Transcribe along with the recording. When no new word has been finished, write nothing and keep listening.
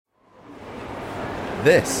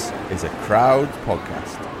This is a Crowd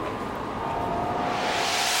podcast.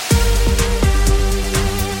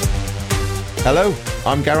 Hello,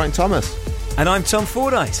 I'm Geraint Thomas. And I'm Tom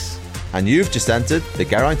Fordyce. And you've just entered the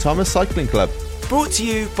Geraint Thomas Cycling Club. Brought to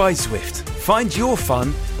you by Zwift. Find your fun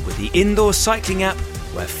with the indoor cycling app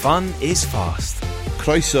where fun is fast.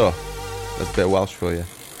 Croeso. That's a bit of Welsh for you.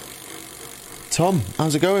 Tom,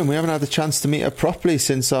 how's it going? We haven't had the chance to meet up properly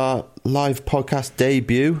since our live podcast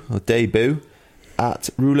debut at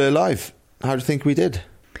Rouleur Live. How do you think we did?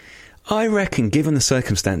 I reckon, given the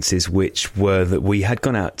circumstances, which were that we had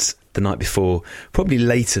gone out the night before, probably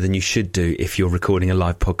later than you should do if you're recording a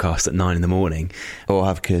live podcast at 9 a.m. Or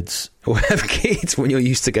have kids. Or have kids when you're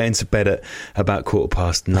used to going to bed at about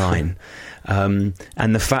 9:15.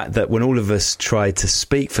 And the fact that when all of us tried to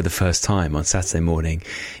speak for the first time on Saturday morning,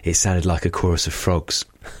 it sounded like a chorus of frogs.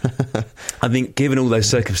 I think given all those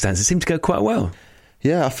circumstances, it seemed to go quite well.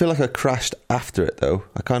 Yeah, I feel like I crashed after it though.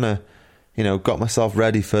 I kind of, got myself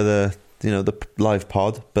ready for the live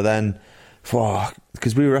pod, but then,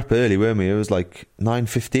 because we were up early, weren't we? It was like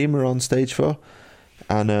 9:15 we were on stage for,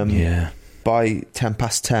 and by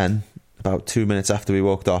 10:10, about 2 minutes after we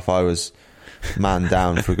walked off, I was man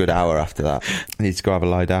down for a good hour after that. I need to go have a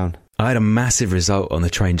lie down. I had a massive result on the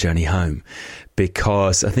train journey home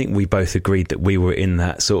because I think we both agreed that we were in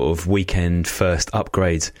that sort of weekend first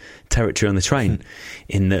upgrade territory on the train,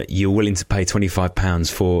 in that you're willing to pay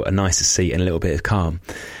 £25 for a nicer seat and a little bit of calm.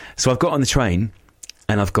 So I've got on the train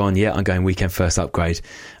and I've gone, I'm going weekend first upgrade.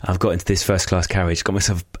 I've got into this first class carriage, got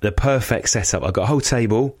myself the perfect setup. I've got a whole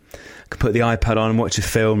table, I can put the iPad on, watch a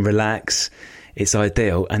film, relax. It's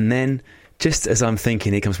ideal. And then just as I'm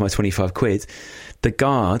thinking, here comes my 25 quid, the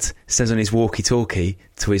guard says on his walkie-talkie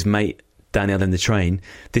to his mate down the other end of the train,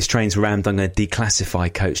 this train's rammed, I'm going to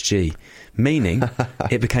declassify Coach G. Meaning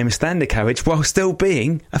it became a standard carriage while still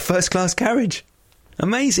being a first-class carriage.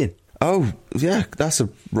 Amazing. Oh, yeah, that's a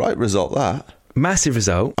right result, that. Massive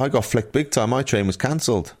result. I got flicked big time. My train was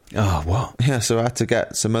cancelled. Oh, what? Yeah, so I had to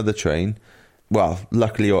get some other train. Well,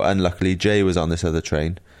 luckily or unluckily, Jay was on this other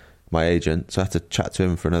train, my agent, so I had to chat to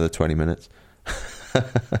him for another 20 minutes.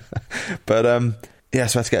 But so I had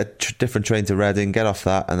to get a different train to Reading, get off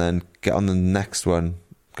that, and then get on the next one,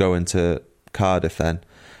 go into Cardiff then.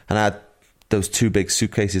 And I had those two big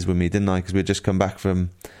suitcases with me, didn't I? Because we'd just come back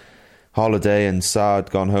from holiday and Sa had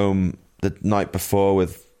gone home the night before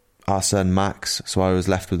with our son Max, so I was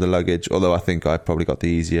left with the luggage, although I think I probably got the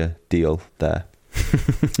easier deal there.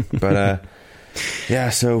 But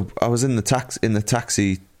so I was in the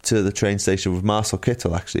taxi to the train station with Marcel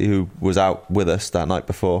Kittel, actually, who was out with us that night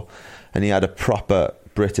before, and he had a proper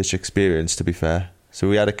British experience, to be fair. So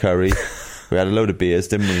we had a curry, we had a load of beers,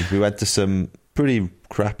 didn't we? We went to some pretty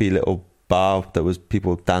crappy little bar that was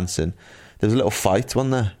people dancing. There was a little fight,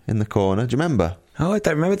 wasn't there, in the corner? Do you remember? Oh, I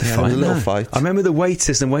don't remember the fight. There was a little fight. I remember the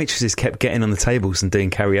waiters and waitresses kept getting on the tables and doing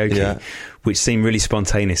karaoke, which seemed really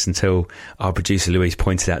spontaneous until our producer Louise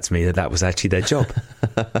pointed out to me that was actually their job.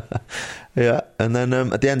 Yeah, and then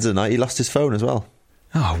at the end of the night, he lost his phone as well.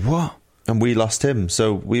 Oh, what? And we lost him.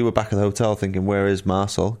 So we were back at the hotel thinking, where is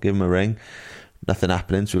Marcel? Give him a ring. Nothing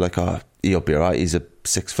happening. So we're like, he'll be all right. He's a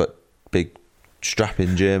 6 foot big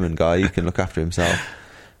strapping German guy. He can look after himself.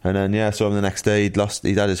 And then, so the next day he'd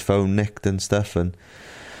had his phone nicked and stuff. And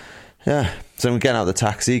so we're getting out of the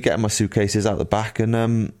taxi, getting my suitcases out the back.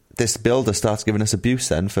 And this builder starts giving us abuse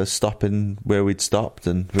then for stopping where we'd stopped.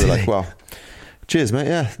 And we were like, well, cheers, mate.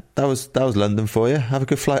 Yeah, that was London for you. Have a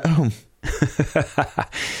good flight home.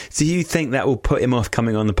 Do you think that will put him off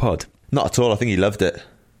coming on the pod? Not at all. I think he loved it.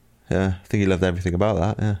 Yeah, I think he loved everything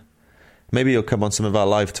about that, yeah. Maybe he'll come on some of our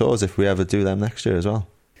live tours if we ever do them next year as well.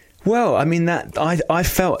 Well, I mean, that I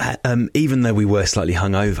felt, even though we were slightly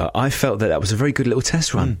hungover, I felt that was a very good little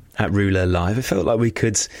test run at Rouleur Live. It felt like we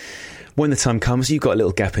could, when the time comes, you've got a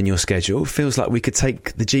little gap in your schedule, it feels like we could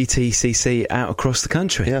take the GTCC out across the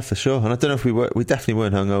country. Yeah, for sure. And I don't know if we definitely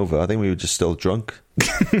weren't hungover. I think we were just still drunk.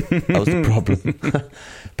 That was the problem.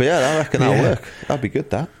 But I reckon that'll work. That'd be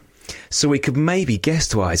good, that. So we could maybe,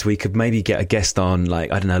 guest-wise, get a guest on,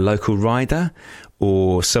 like, I don't know, local rider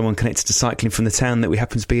or someone connected to cycling from the town that we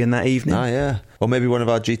happen to be in that evening. Ah, yeah. Or maybe one of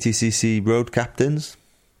our GTCC road captains.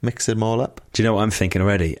 Mix them all up. Do you know what I'm thinking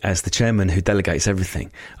already? As the chairman who delegates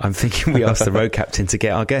everything, I'm thinking we ask the road captain to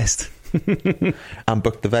get our guest. And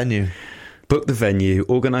book the venue. Book the venue,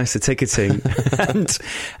 organise the ticketing,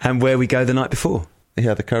 and where we go the night before.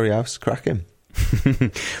 Yeah, the curry house, crack him.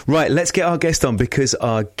 Right, let's get our guest on, because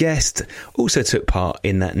our guest also took part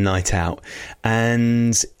in that night out.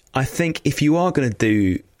 And I think if you are going to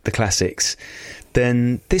do the classics,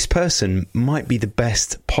 then this person might be the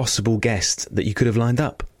best possible guest that you could have lined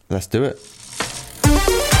up. Let's do it.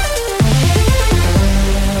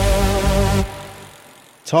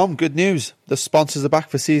 Tom, good news. The sponsors are back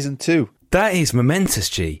for season 2. That is momentous,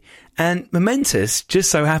 G. And momentous just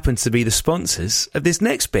so happens to be the sponsors of this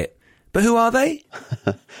next bit. But who are they?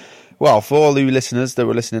 Well, for all you listeners that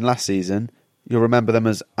were listening last season, you'll remember them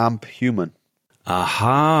as Amp Human.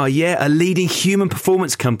 Aha, yeah, a leading human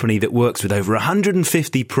performance company that works with over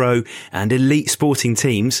 150 pro and elite sporting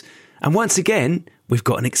teams. And once again, we've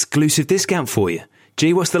got an exclusive discount for you.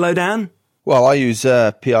 G, what's the lowdown? Well, I use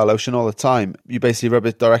PR lotion all the time. You basically rub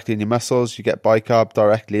it directly in your muscles, you get bicarb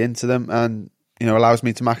directly into them, and allows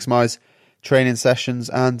me to maximise training sessions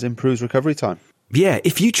and improves recovery time. Yeah,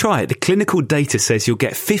 if you try it, the clinical data says you'll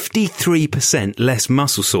get 53% less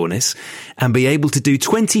muscle soreness and be able to do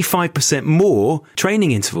 25% more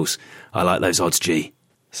training intervals. I like those odds, G.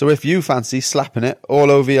 So if you fancy slapping it all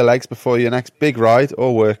over your legs before your next big ride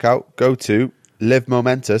or workout, go to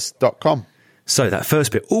livemomentous.com. So that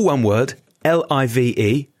first bit, all one word,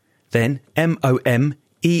 LIVE, then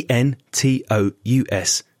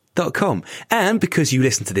momentus.com. And because you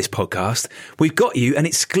listen to this podcast, we've got you an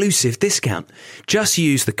exclusive discount. Just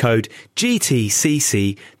use the code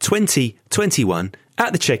GTCC2021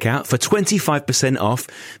 at the checkout for 25% off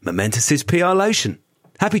Momentus's PR lotion.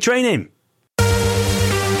 Happy training!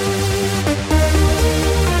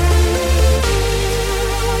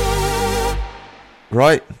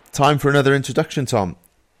 Right, time for another introduction, Tom.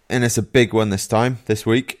 And it's a big one this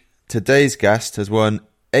week. Today's guest has won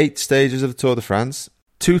 8 stages of the Tour de France,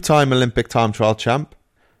 2-time Olympic time trial champ,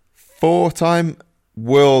 4-time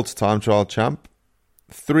world time trial champ,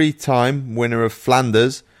 3-time winner of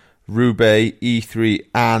Flanders, Roubaix, E3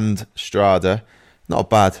 and Strada. Not a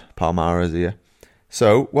bad Palmares here.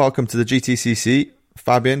 So, welcome to the GTCC,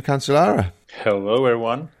 Fabian Cancellara. Hello,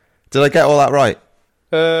 everyone. Did I get all that right?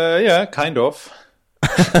 Yeah, kind of.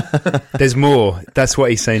 There's more. That's what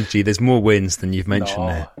he's saying, G. There's more wins than you've mentioned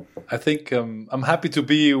there. I think I'm happy to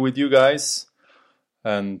be with you guys.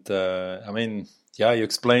 And, you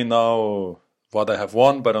explain now what I have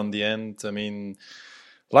won, but on the end,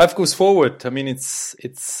 life goes forward.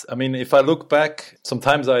 If I look back,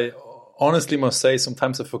 sometimes I honestly must say,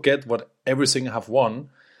 sometimes I forget what everything I have won.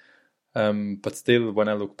 But still, when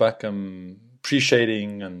I look back, I'm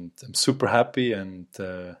appreciating and I'm super happy. And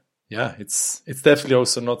it's definitely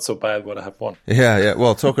also not so bad what I have won. Yeah.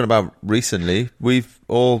 Well, talking about recently, we've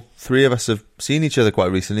all 3 of us have seen each other quite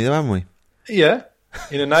recently, haven't we? Yeah.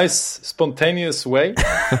 In a nice, spontaneous way,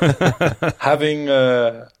 having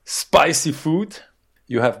spicy food.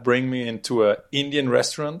 You have bring me into an Indian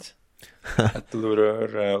restaurant at the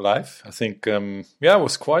Lure Live. I think, it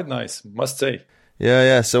was quite nice, must say.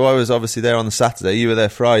 Yeah. So I was obviously there on the Saturday. You were there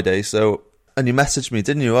Friday. And you messaged me,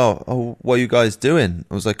 didn't you? Oh, what are you guys doing?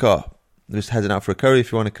 I was like, we're just heading out for a curry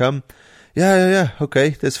if you want to come. Yeah. Okay,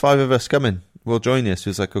 there's 5 of us coming. We'll join you. So he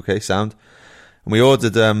was like, okay, sound. And we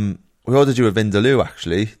ordered you a Vindaloo,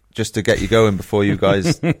 actually, just to get you going before you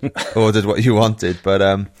guys ordered what you wanted. But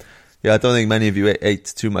I don't think many of you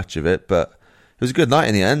ate too much of it. But it was a good night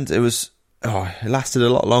in the end. It lasted a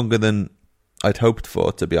lot longer than I'd hoped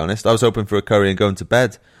for, to be honest. I was hoping for a curry and going to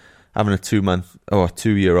bed, having a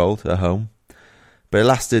 2-year-old at home. But it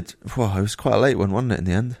lasted, it was quite a late one, wasn't it, in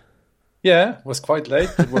the end? Yeah, it was quite late.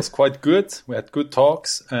 It was quite good. We had good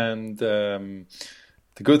talks. And the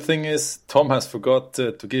good thing is Tom has forgot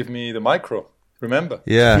to give me the micro. Remember?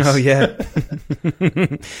 Yeah. Oh, yeah.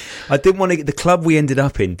 I didn't want to get... The club we ended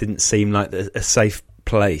up in didn't seem like a safe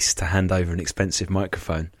place to hand over an expensive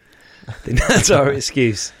microphone. I think that's our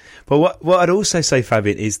excuse. But what I'd also say,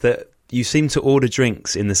 Fabian, is that you seem to order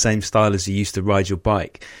drinks in the same style as you used to ride your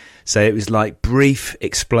bike. So it was like brief,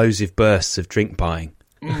 explosive bursts of drink buying.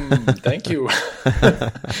 Thank you.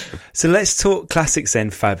 So let's talk classics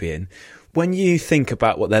then, Fabian. When you think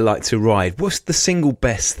about what they're like to ride, what's the single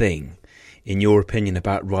best thing, in your opinion,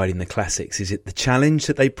 about riding the classics? Is it the challenge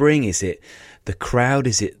that they bring? Is it the crowd?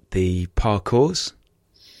 Is it the parcours?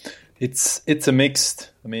 It's a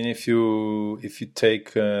mixed. If you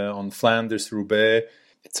take on Flanders, Roubaix,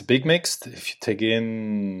 it's a big mixed. If you take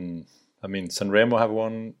in... Sanremo have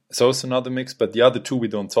one. It's also another mix, but the other 2 we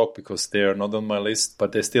don't talk because they are not on my list,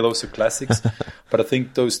 but they're still also classics. But I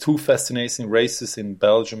think those 2 fascinating races in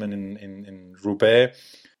Belgium and in Roubaix,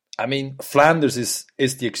 Flanders is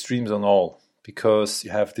the extremes on all, because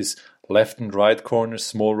you have this left and right corners,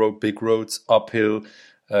 small road, big roads, uphill,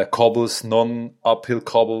 cobbles, non-uphill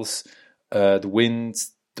cobbles, the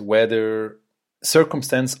winds, the weather,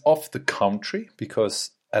 circumstance of the country,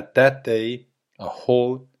 because at that day, a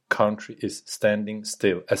whole country is standing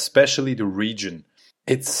still, especially the region.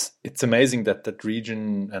 It's amazing that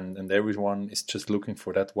region and everyone is just looking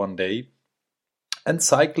for that one day. And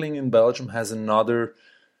cycling in Belgium has another,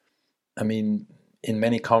 in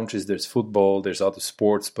many countries there's football, there's other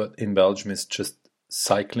sports, but in Belgium it's just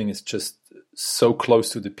cycling is just so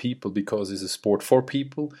close to the people because it's a sport for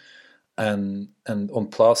people, and on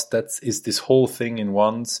plus that is this whole thing in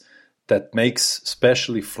ones that makes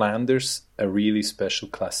especially Flanders a really special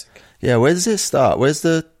classic. Yeah, where does it start? Where's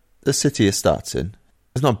the city it starts in?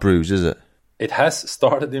 It's not Bruges, is it? It has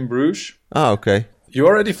started in Bruges. Oh, okay. You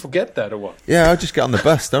already forget that or what? Yeah, I just get on the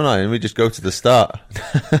bus, don't I? And we just go to the start.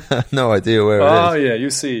 No idea where it is. Oh, yeah, you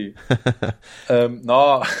see.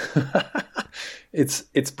 No,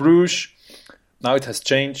 it's Bruges. Now it has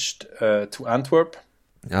changed to Antwerp.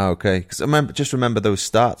 Oh, okay. Because just remember those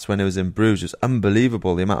starts when it was in Bruges. It was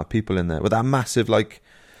unbelievable, the amount of people in there. With that massive, like,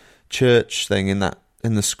 church thing in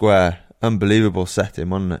the square. Unbelievable setting,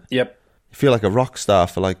 wasn't it? Yep. You feel like a rock star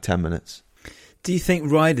for like 10 minutes. Do you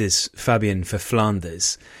think riders, Fabian, for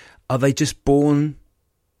Flanders, are they just born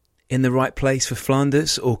in the right place for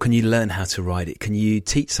Flanders, or can you learn how to ride it? Can you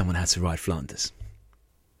teach someone how to ride Flanders?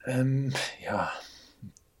 Yeah,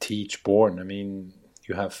 teach born. I mean,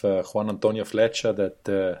 you have Juan Antonio Flecha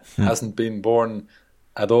that hasn't been born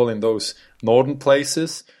at all in those northern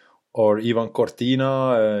places, or Ivan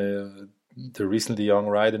Cortina, the recently young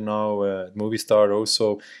rider now, movie star,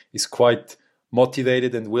 also is quite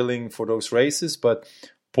motivated and willing for those races. But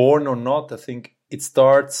born or not, I think it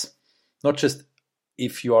starts not just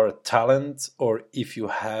if you are a talent or if you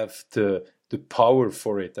have the power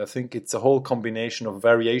for it. I think it's a whole combination of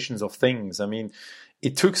variations of things. I mean,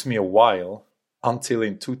 it took me a while until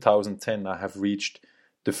in 2010 I have reached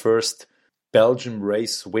the first Belgian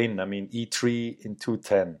race win. I mean, E3 in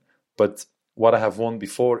 210. But what I have won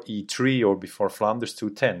before E3 or before Flanders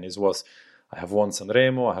 210 was I have won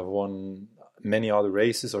Sanremo, I have won many other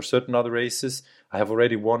races or certain other races. I have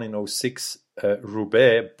already won in 06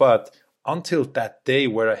 Roubaix, but until that day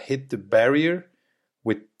where I hit the barrier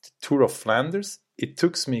with Tour of Flanders, it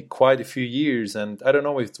took me quite a few years, and I don't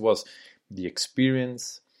know if it was the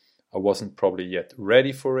experience. I wasn't probably yet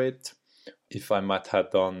ready for it. If I might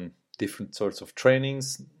have done different sorts of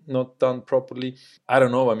trainings not done properly, I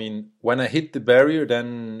don't know. I mean, when I hit the barrier,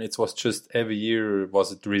 then it was just every year,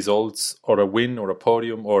 was it results or a win or a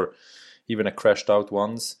podium or even a crashed out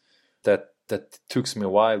once. That took me a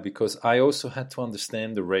while, because I also had to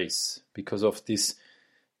understand the race because of these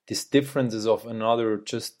differences of another.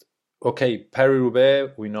 Just okay,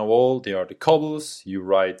 Paris-Roubaix, we know all, they are the cobbles, you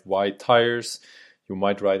ride wide tires, you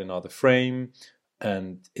might ride another frame,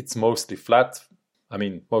 and it's mostly flat. I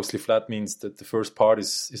mean, mostly flat means that the first part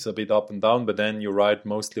is a bit up and down, but then you ride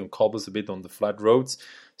mostly on cobbles, a bit on the flat roads.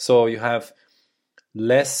 So you have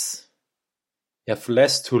less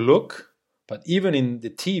to look, but even in the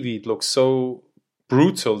TV, it looks so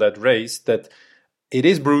brutal, that race, that it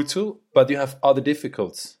is brutal, but you have other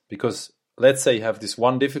difficulties. Because let's say you have this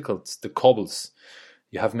one difficult, the cobbles.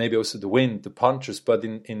 You have maybe also the wind, the punchers, but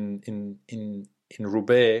in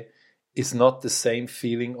Roubaix, is not the same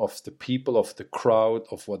feeling of the people, of the crowd,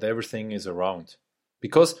 of what everything is around.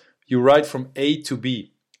 Because you ride from A to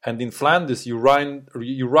B. And in Flanders, you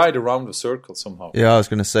ride around a circle somehow. Yeah, I was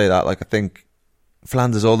going to say that. Like, I think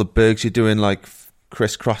Flanders, all the bergs, you're doing like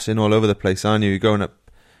crisscrossing all over the place, aren't you? You're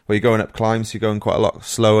going up climbs, you're going quite a lot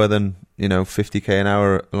slower than, 50k an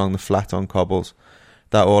hour along the flat on cobbles.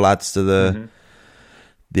 That all adds to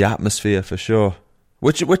the atmosphere for sure.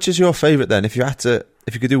 Which is your favourite then? If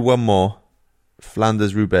you could do one more,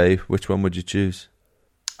 Flanders, Roubaix, which one would you choose?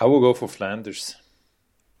 I will go for Flanders.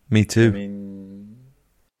 Me too. I mean,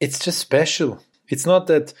 it's just special. It's not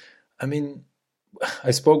that, I mean, I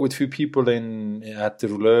spoke with a few people at the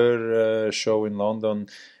Rouleur show in London.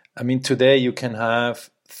 I mean, today you can have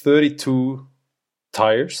 32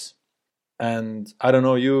 tires. And I don't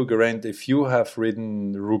know you, Geraint, if you have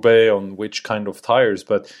ridden Roubaix on which kind of tires,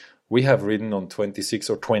 but we have ridden on 26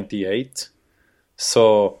 or 28.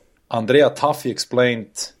 So Andrea Taffi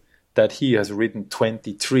explained that he has ridden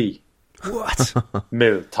 23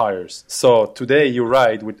 mil tires. So today you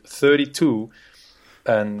ride with 32,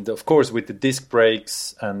 and of course with the disc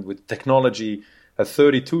brakes and with technology, a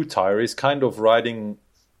 32 tire is kind of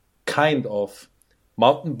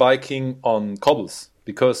mountain biking on cobbles,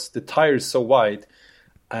 because the tire is so wide.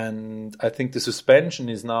 And I think the suspension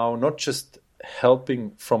is now not just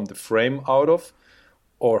helping from the frame out of,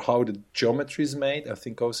 or how the geometry is made. I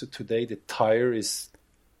think also today the tire is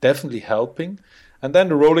definitely helping. And then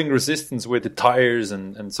the rolling resistance with the tires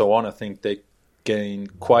and so on, I think they gain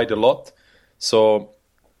quite a lot. So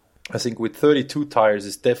I think with 32 tires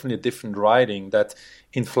is definitely a different riding, that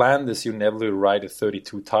in Flanders you never ride a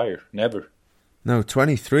 32 tire, never. No,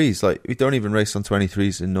 23s, like we don't even race on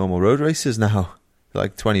 23s in normal road races now.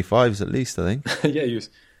 Like 25s at least, I think. Yeah,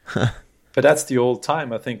 But that's the old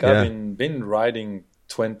time. I think Yeah. I've been riding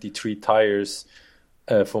 23 tires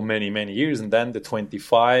for many, many years. And then the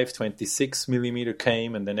 25, 26 millimeter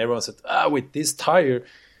came, and then everyone said, with this tire,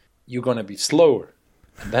 you're going to be slower.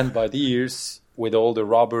 And then by the years, with all the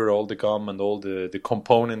rubber, all the gum, and all the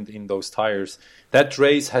component in those tires, that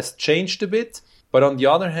race has changed a bit. But on the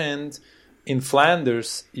other hand, in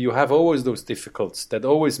Flanders, you have always those difficulties that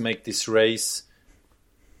always make this race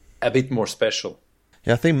a bit more special.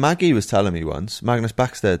 Yeah, I think Maggie was telling me once, Magnus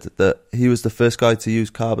Backstead, that he was the first guy to use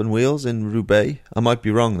carbon wheels in Roubaix. I might be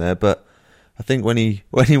wrong there, but I think when he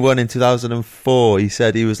won in 2004, he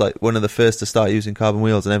said he was like one of the first to start using carbon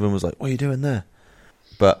wheels, and everyone was like, "What are you doing there?"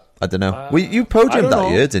 But I don't know. You podiumed that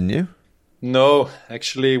year, didn't you? No,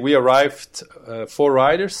 actually, we arrived 4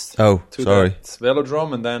 riders to that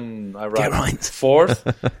velodrome, and then I arrived 4th.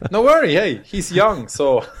 No worry, hey, he's young,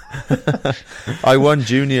 so... I won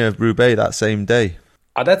Junior Roubaix that same day.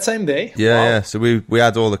 That same day? Yeah, wow. yeah. So we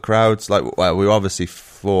had all the crowds, we were obviously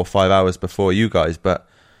 4 or 5 hours before you guys, but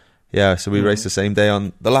yeah, so we raced the same day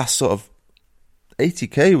on the last sort of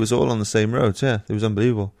 80k was all on the same roads. Yeah, it was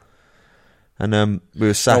unbelievable. And we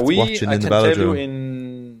were sat watching in the velodrome. I can tell you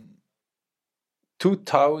in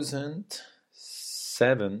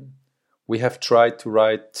 2007, we have tried to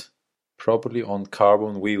ride probably on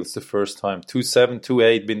carbon wheels the first time. 2007,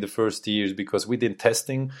 2008 been the first years, because we did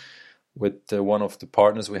testing with one of the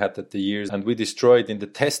partners we had at the years, and we destroyed in the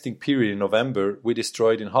testing period in November, we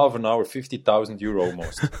destroyed in half an hour 50,000 euro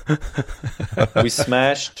almost. We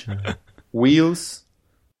smashed wheels,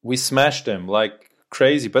 we smashed them like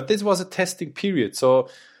crazy, but this was a testing period, so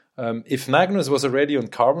if Magnus was already on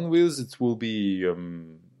carbon wheels, it will be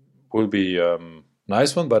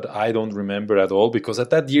nice one, but I don't remember at all, because at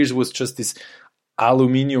that years was just this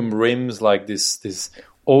aluminium rims, like this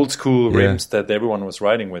old school rims that everyone was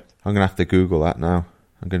riding with. I'm gonna have to Google that now.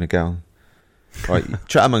 I'm gonna go on. Right,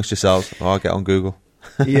 chat amongst yourselves, or I'll get on Google.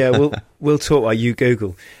 Yeah, we'll talk while you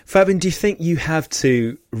Google. Fabian, do you think you have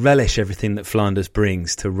to relish everything that Flanders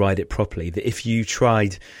brings to ride it properly? That if you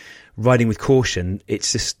tried riding with caution,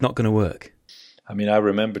 it's just not going to work? I mean, I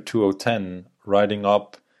remember 2010 riding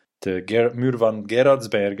up the Muur van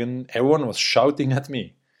Gerardsbergen. Everyone was shouting at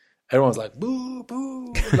me. Everyone was like, boo,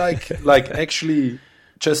 boo. like actually,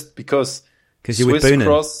 just because you were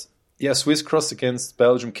Boonen. Swiss cross against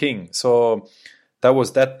Belgium King. So that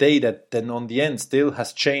was that day that then on the end still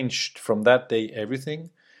has changed from that day everything,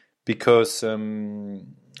 because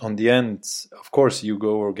on the end, of course, you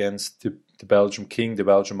go against the Belgium King, the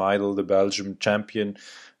Belgium Idol, the Belgium champion.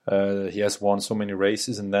 He has won so many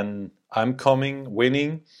races, and then I'm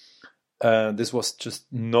winning. This was just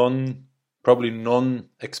probably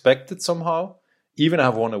non-expected somehow. Even I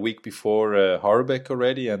have won a week before Harbeck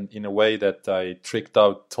already, and in a way that I tricked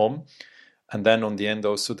out Tom. And then on the end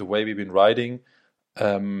also the way we've been riding,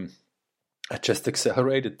 I just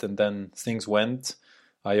accelerated, and then things went.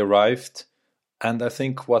 I arrived, and I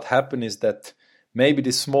think what happened is that maybe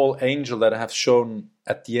the small angel that I have shown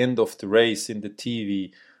at the end of the race in the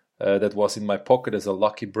TV, that was in my pocket as a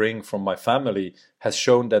lucky bring from my family, has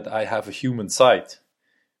shown that I have a human side.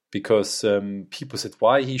 Because people said,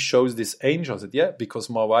 why he shows this angel? I said, yeah, because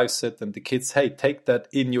my wife said, and the kids, hey, take that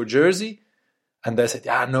in your jersey. And they said,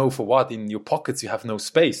 no, for what? In your pockets, you have no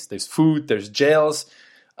space. There's food, there's gels.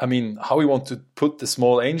 I mean, how we want to put the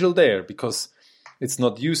small angel there? Because it's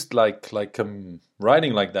not used like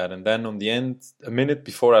riding like that. And then on the end, a minute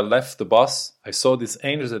before I left the bus, I saw this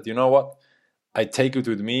angel, said, you know what? I take it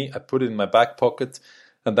with me. I put it in my back pocket.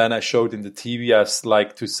 And then I showed in the TV, I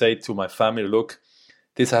like to say to my family, look,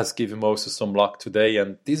 this has given Moses some luck today.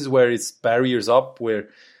 And this is where it's barriers up, where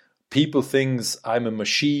people think I'm a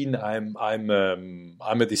machine, I'm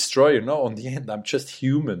a destroyer. No, on the end, I'm just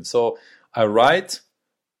human. So I ride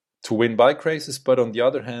to win bike races, but on the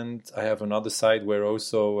other hand, I have another side where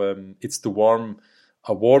also it's a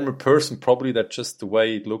warmer person, probably, that just the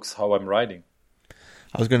way it looks how I'm riding.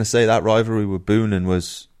 I was going to say that rivalry with Boonen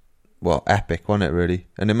was, epic, wasn't it, really?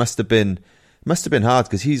 And it must have been hard,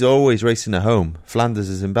 because he's always racing at home. Flanders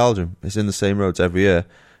is in Belgium. It's in the same roads every year.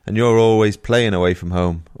 And you're always playing away from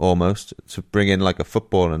home, almost, to bring in like a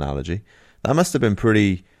football analogy. That must have been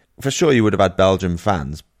pretty... For sure you would have had Belgium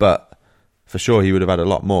fans, but for sure he would have had a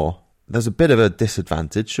lot more. There's a bit of a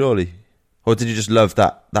disadvantage, surely. Or did you just love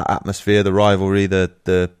that atmosphere, the rivalry,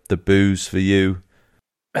 the boos for you?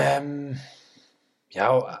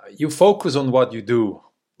 You focus on what you do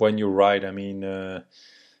when you ride. I mean,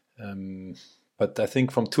 but I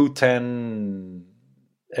think from 2010,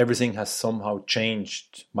 everything has somehow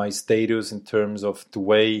changed. My status in terms of the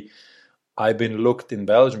way I've been looked in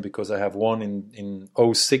Belgium, because I have won in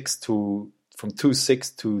 2006 to from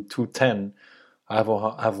 2.6 to 2.10.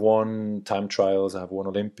 I've won time trials, I have won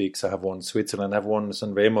Olympics, I have won Switzerland, I have won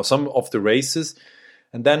Sanremo, some of the races.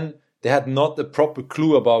 And then they had not a proper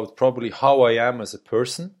clue about probably how I am as a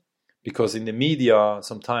person, because in the media,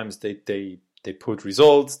 sometimes they put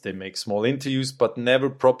results, they make small interviews, but never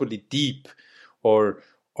properly deep or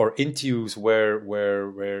interviews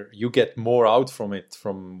where you get more out from it,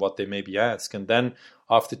 from what they maybe ask. And then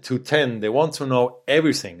after 2.10, they want to know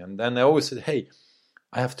everything. And then I always said, hey,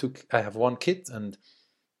 I have one kid, and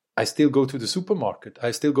I still go to the supermarket.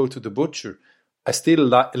 I still go to the butcher. I still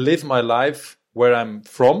live my life where I'm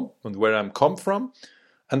from and where I'm come from.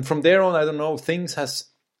 And from there on, I don't know, things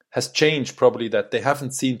has changed probably, that they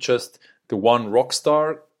haven't seen just the one rock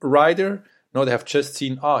star rider. No, they have just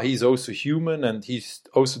seen, he's also human and he's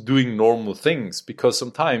also doing normal things. Because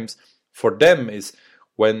sometimes for them is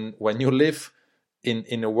when you live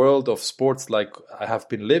in a world of sports like I have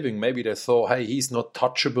been living, maybe they thought, hey, he's not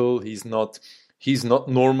touchable, he's not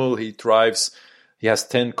normal, he has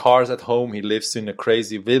 10 cars at home, he lives in a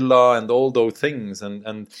crazy villa and all those things,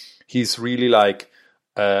 and he's really like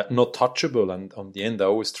not touchable. And on the end, I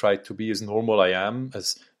always try to be as normal I am,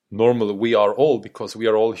 as normal we are all, because we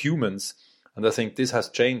are all humans. And I think this has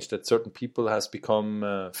changed, that certain people has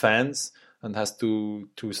become fans and has to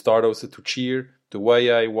start also to cheer the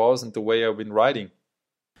way I was and the way I've been riding.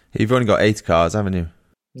 You've only got 8 cars, haven't you?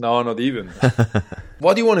 No, not even.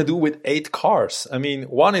 What do you want to do with 8 cars? I mean,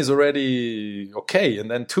 1 is already okay,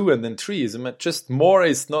 and then 2, and then 3. Just more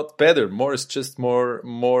is not better. More is just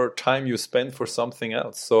more time you spend for something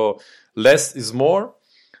else. So less is more,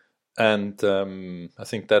 and I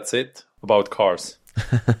think that's it about cars.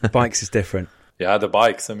 Bikes is different. Yeah, the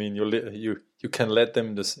bikes. I mean, you can let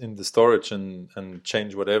them in the storage and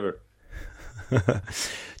change whatever.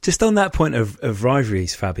 Just on that point of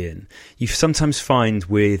rivalries, Fabian, you sometimes find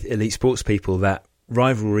with elite sports people that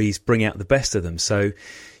rivalries bring out the best of them. So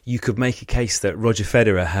you could make a case that Roger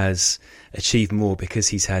Federer has achieved more because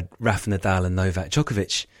he's had Rafa Nadal and Novak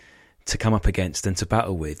Djokovic to come up against and to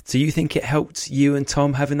battle with. Do you think it helped you and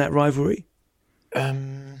Tom having that rivalry?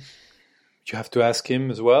 You have to ask him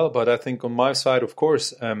as well, but I think on my side, of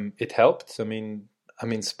course, it helped. I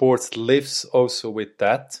mean, sports lives also with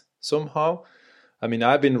that somehow. I mean,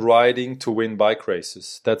 I've been riding to win bike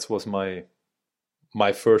races. That was my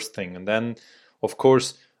first thing. And then, of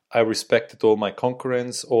course, I respected all my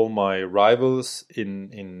concurrents, all my rivals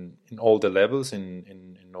in all the levels,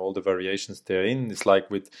 in all the variations they're in. It's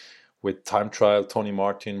like with time trial, Tony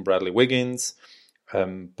Martin, Bradley Wiggins,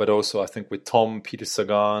 but also I think with Tom, Peter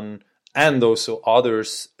Sagan, and also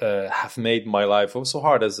others have made my life also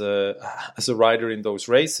hard as a rider in those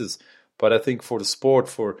races. But I think for the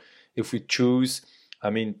sport, if we choose, I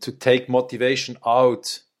mean, to take motivation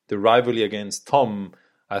out the rivalry against Tom,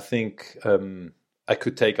 I think I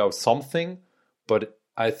could take out something. But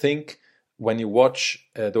I think when you watch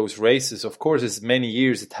those races, of course, it's many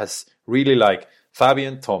years, it has really like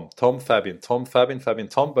Fabian, Tom, Fabian, Tom, Fabian, Fabian,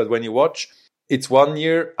 Tom. But when you watch, it's 1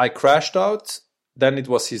 year I crashed out, then it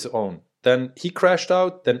was his own. Then he crashed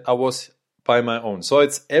out, then I was by my own. So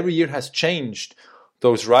it's every year has changed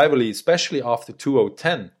those rivalries, especially after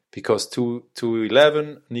 2010. Because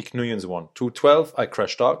 2011, Nick Nguyen's won. 2012, I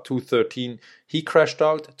crashed out. 2013, he crashed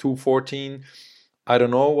out. 2014, I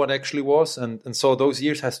don't know what actually was. And so those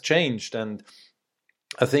years has changed. And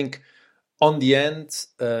I think on the end,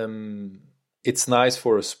 it's nice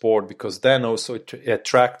for a sport, because then also it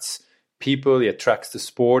attracts people, it attracts the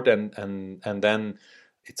sport, and then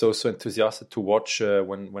it's also enthusiastic to watch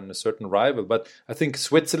when a certain rival. But I think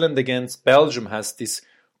Switzerland against Belgium has this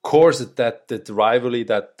course that rivalry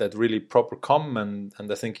that really proper come, and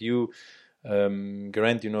I think you,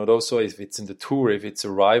 Geraint, you know, also if it's in the Tour, if it's a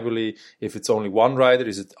rivalry, if it's only one rider,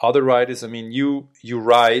 is it other riders? I mean, you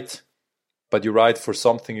ride, but you ride for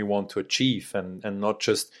something you want to achieve, and not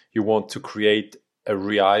just you want to create a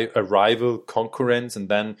rival concurrence, and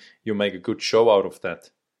then you make a good show out of that.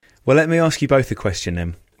 Well, let me ask you both a question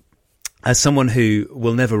then. As someone who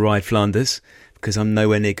will never ride Flanders, because I'm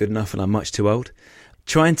nowhere near good enough and I'm much too old,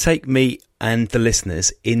 try and take me and the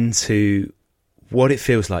listeners into what it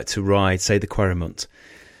feels like to ride, say, the Quaremont.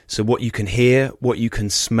 So what you can hear, what you can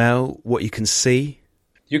smell, what you can see.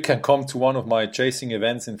 You can come to one of my chasing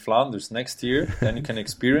events in Flanders next year, then you can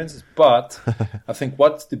experience it. But I think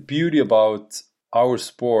what's the beauty about our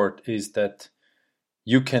sport is that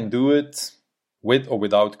you can do it with or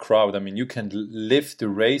without crowd. I mean, you can live the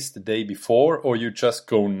race the day before, or you just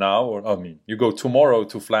go now, or I mean, you go tomorrow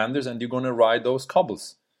to Flanders and you're going to ride those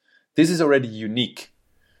cobbles. This is already unique.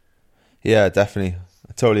 Yeah, definitely.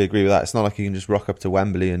 I totally agree with that. It's not like you can just rock up to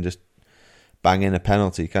Wembley and just bang in a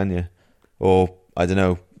penalty, can you? or I don't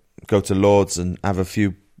know, go to Lord's and have a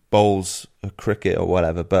few bowls of cricket or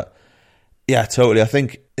whatever. But yeah, totally. I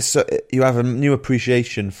think you have a new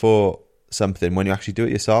appreciation for something when you actually do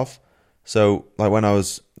it yourself. So like when I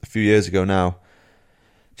was a few years ago now,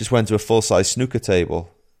 just went to a full-size snooker table.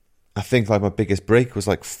 I think like my biggest break was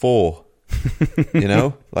like 4. You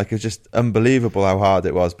know, like it was just unbelievable how hard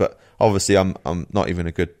it was. But obviously I'm not even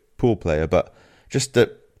a good pool player, but just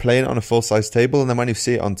playing it on a full-size table, and then when you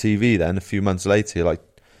see it on TV then a few months later, you're like,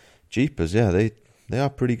 jeepers, yeah, they are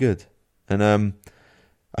pretty good. And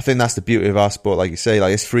I think that's the beauty of our sport, like you say,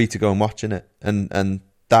 like it's free to go and watch in it. And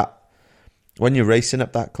that, when you're racing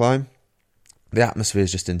up that climb, the atmosphere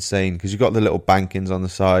is just insane, because you've got the little bankings on the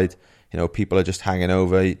side, you know, people are just hanging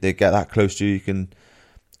over, they get that close to you, you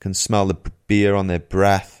can smell the beer on their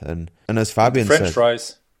breath. And as Fabian said,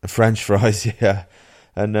 French fries, yeah.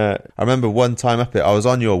 And I remember one time up it, I was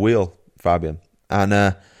on your wheel, Fabian, and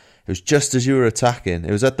it was just as you were attacking.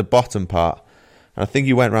 It was at the bottom part, and I think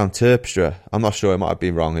you went round Terpstra. I'm not sure, it might have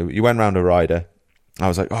been wrong. You went round a rider. I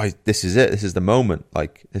was like, oh, this is it. This is the moment.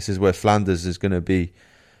 Like, this is where Flanders is going to be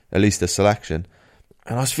at least a selection.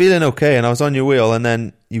 And I was feeling okay, and I was on your wheel, and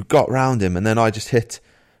then you got round him, and then I just hit,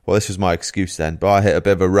 well, this was my excuse then, but I hit a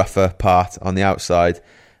bit of a rougher part on the outside,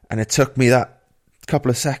 and it took me that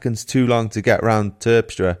couple of seconds too long to get round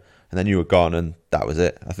Terpstra, and then you were gone, and that was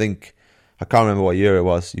it. I think, I can't remember what year it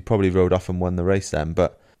was, you probably rode off and won the race then,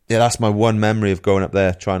 but yeah, that's my one memory of going up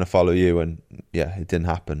there trying to follow you, and yeah, it didn't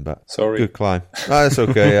happen, but sorry, good climb. No, that's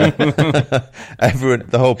okay, yeah. Everyone,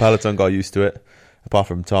 the whole peloton got used to it, apart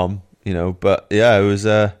from Tom, you know, but yeah, it was,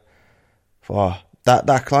 that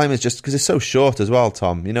climb is just, because it's so short as well,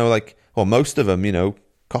 Tom, you know, like, well, most of them, you know,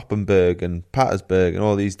 Koppenberg and Patersburg and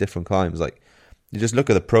all these different climbs, like, you just look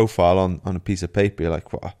at the profile on a piece of paper, you're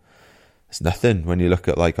like, what? It's nothing when you look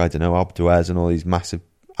at, like, I don't know, Alpe d'Huez and all these massive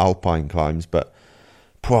alpine climbs. But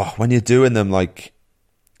when you're doing them, like,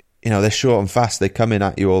 you know, they're short and fast. They come in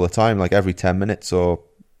at you all the time, like every 10 minutes or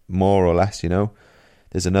more or less, you know.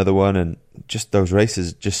 There's another one, and just those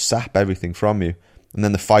races just sap everything from you. And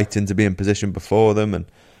then the fighting to be in position before them. And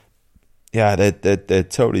yeah, they're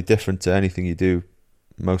totally different to anything you do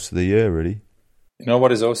most of the year, really. You know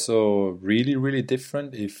what is also really, really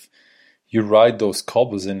different? If you ride those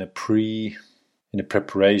cobbles in a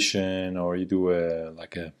preparation, or you do a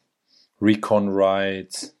recon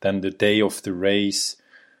ride, then the day of the race.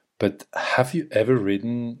 But have you ever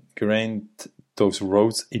ridden, Geraint, those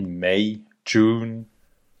roads in May, June,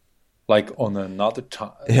 like on another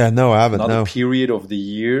time? Yeah, no, I haven't. Another period of the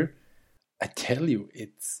year. I tell you,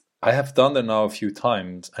 I have done that now a few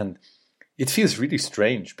times, and it feels really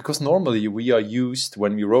strange, because normally we are used,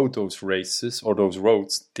 when we rode those races or those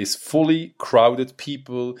roads, this fully crowded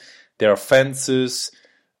people, there are fences,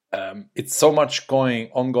 it's so much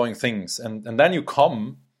ongoing things. And then you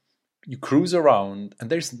cruise around and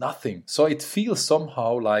there's nothing. So it feels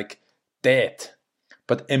somehow like dead.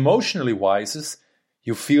 But emotionally wise,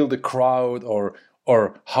 you feel the crowd or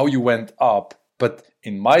how you went up. But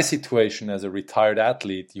in my situation as a retired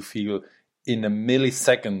athlete, you feel in a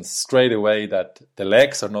millisecond straight away that the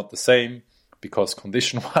legs are not the same, because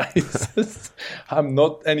condition-wise, I'm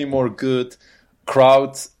not anymore good.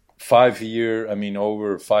 Crowds,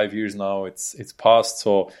 over 5 years now, it's past,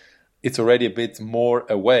 so it's already a bit more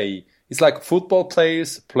away. It's like football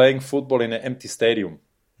players playing football in an empty stadium.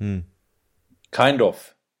 Kind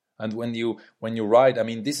of. And when you ride,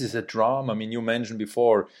 this is a drama. You mentioned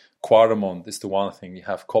before, Quaremont is the one thing. You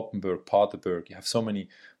have Koppenberg, Paterberg. You have so many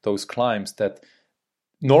those climbs that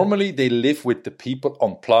normally they live with the people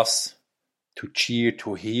on plus to cheer,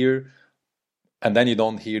 to hear, and then you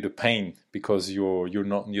don't hear the pain because you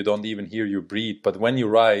don't even hear you breathe. But when you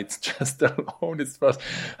ride just alone, it's first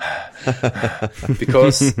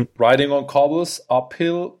because riding on cobbles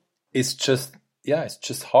uphill is just. Yeah, it's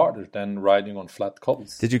just harder than riding on flat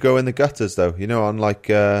cobbles. Did you go in the gutters, though? You know, on like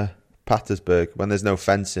Patersburg, when there's no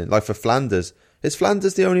fencing. Like for Flanders. Is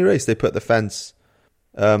Flanders the only race they put the fence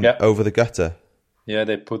over the gutter? Yeah,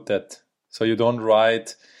 they put that. So you don't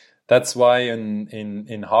ride. That's why in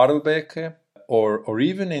Harelbeke or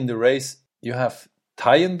even in the race, you have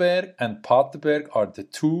Teijenberg and Paterberg are the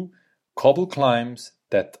two cobble climbs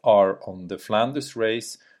that are on the Flanders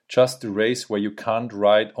race. Just the race where you can't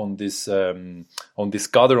ride on this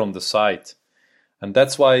gutter on the side. And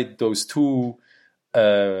that's why those two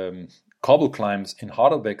cobble climbs in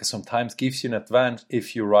Harelbeke sometimes gives you an advantage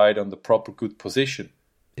if you ride on the proper good position.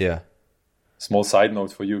 Yeah. Small side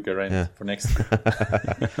note for you, Geraint, for next time.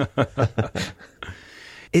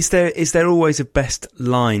 Is there always a best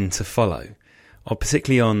line to follow? or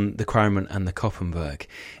particularly on the Kruijman and the Koppenberg,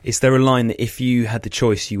 is there a line that if you had the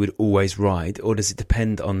choice you would always ride, or does it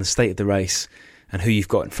depend on the state of the race and who you've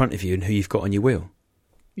got in front of you and who you've got on your wheel?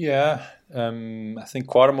 Yeah, I think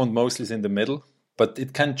Quaremont mostly is in the middle, but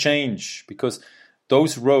it can change because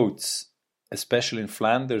those roads, especially in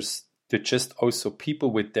Flanders, they're just also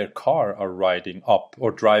people with their car are riding up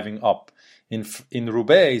or driving up. In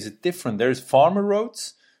Roubaix, is it different? There's farmer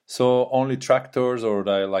roads, so only tractors or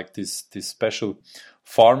like these special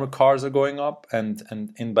farmer cars are going up.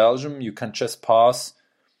 And in Belgium, you can just pass.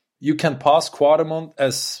 You can pass Quaremont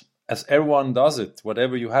as everyone does it,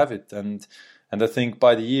 whatever you have it. And I think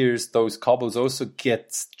by the years, those cobbles also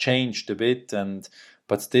get changed a bit.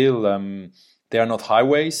 But still, they are not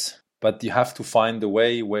highways. But you have to find a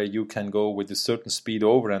way where you can go with a certain speed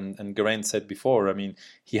over. And Geraint said before, I mean,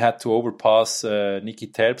 he had to overpass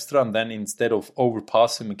Niki Terpstra, and then instead of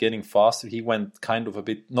overpassing him and getting faster, he went kind of a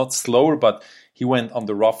bit, not slower, but he went on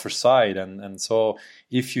the rougher side. And so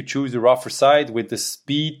if you choose the rougher side with the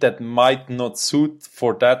speed that might not suit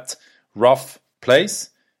for that rough place,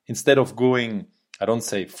 instead of going, I don't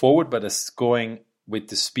say forward, but as going with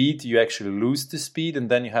the speed, you actually lose the speed, and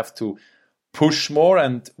then you have to push more.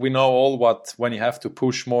 And we know all when you have to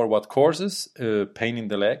push more, what causes pain in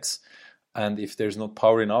the legs. And if there's not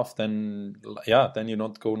power enough, then you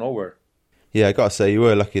don't go nowhere. Yeah, I gotta say, you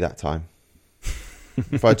were lucky that time.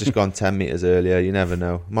 If I'd just gone 10 metres earlier, you never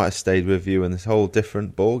know. Might have stayed with you, and this whole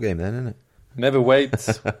different ball game then, isn't it? Never wait.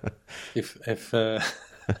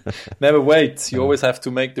 Never wait. You always have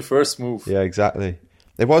to make the first move. Yeah, exactly.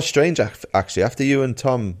 It was strange, actually. After you and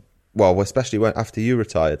Tom, well, especially after you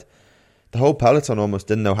retired, the whole peloton almost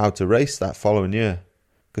didn't know how to race that following year,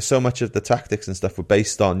 because so much of the tactics and stuff were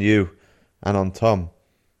based on you and on Tom.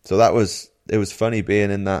 So it was funny being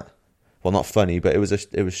in that. Well, not funny, but it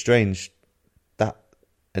was strange. That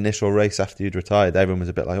initial race after you'd retired, everyone was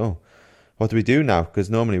a bit like, "Oh, what do we do now?" Because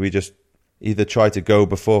normally we just either try to go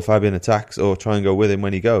before Fabian attacks or try and go with him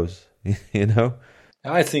when he goes. You know.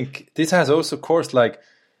 I think this has also caused like,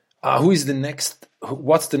 who is the next?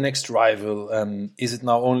 What's the next rival? Is it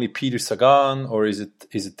now only Peter Sagan, or is it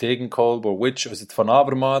Tegenkolb, or is it Van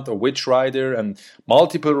Avermaet, or which rider, and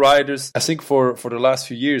multiple riders? I think for the last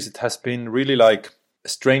few years it has been really like a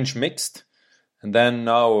strange mixed, and then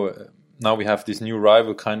now we have this new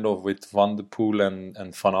rival kind of with Van der Poel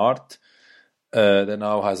and Van Aert that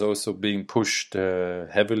now has also been pushed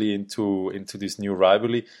heavily into this new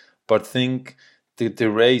rivalry. But I think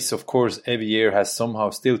the race, of course, every year has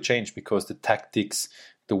somehow still changed, because the tactics,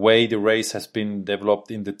 the way the race has been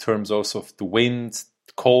developed in the terms also of the wind,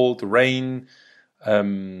 cold, rain.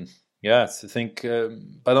 Yes, I think,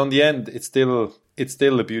 but on the end, it's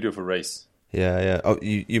still a beautiful race. Yeah. Oh,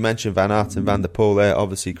 you mentioned Van Aert and Van der Poel there,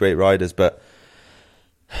 obviously great riders, but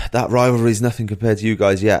that rivalry is nothing compared to you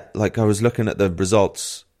guys yet. Like, I was looking at the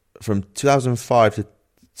results from 2005 to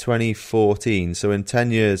 2014, so in 10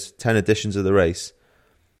 years, 10 editions of the race,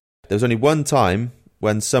 there was only one time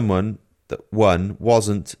when someone that won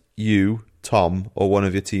wasn't you, Tom, or one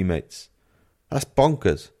of your teammates. That's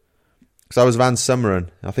bonkers. Because I was Van Summeren,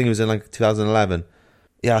 I think it was in like 2011.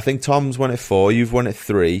 Yeah, I think Tom's won it 4, you've won it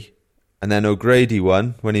 3, and then O'Grady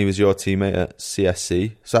won when he was your teammate at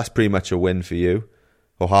CSC, so that's pretty much a win for you,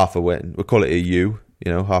 or half a win. We'll call it a U,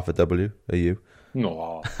 half a W, a U.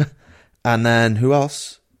 No. And then who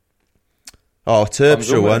else? Oh,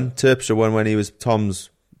 Terpstra won. Terpstra won when he was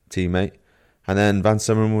Tom's teammate. And then Van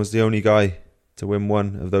Summeren was the only guy to win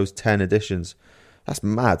one of those 10 editions. That's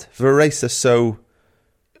mad. For a race that's so...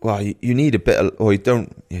 Well, you need a bit of... Or you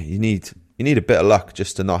don't... You need a bit of luck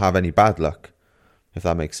just to not have any bad luck, if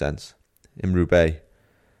that makes sense, in Roubaix.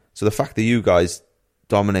 So the fact that you guys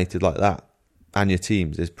dominated like that, and your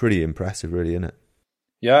teams, is pretty impressive, really, isn't it?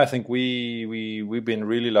 Yeah, I think we've been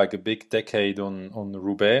really like a big decade on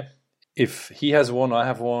Roubaix. If he has won, I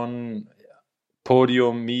have won.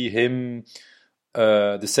 Podium, me, him.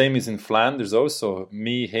 The same is in Flanders also.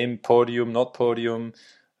 Me, him, podium, not podium.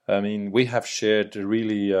 I mean, we have shared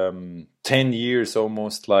really 10 years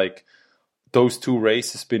almost, like those two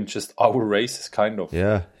races been just our races, kind of.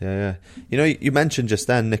 Yeah. You mentioned just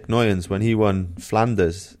then Nick Nuyens when he won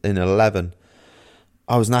Flanders in 11.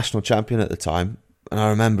 I was national champion at the time, and I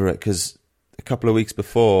remember it because a couple of weeks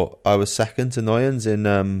before I was second to Nuyens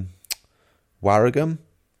in Warragam,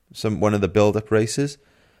 one of the build-up races,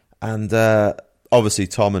 and obviously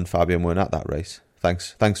Tom and Fabian weren't at that race.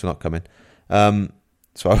 Thanks for not coming.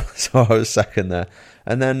 So I was second there,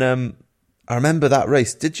 and then I remember that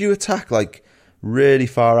race. Did you attack like really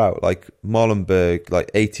far out, like Molenbeek,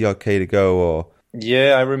 like 80 odd k to go, or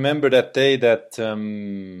Yeah, I remember that day that,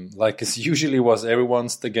 like it usually was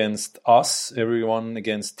everyone's against us, everyone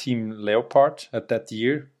against Team Leopard at that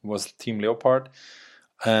year was Team Leopard.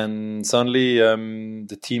 And suddenly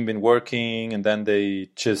the team been working and then they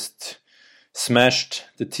just smashed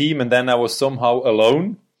the team and then I was somehow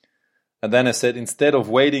alone. And then I said, instead of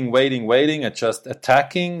waiting, I just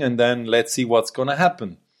attacking and then let's see what's going to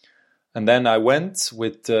happen. And then I went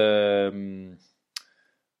with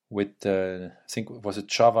I think, was it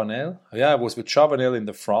Chavanel? Yeah, I was with Chavanel in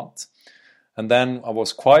the front. And then I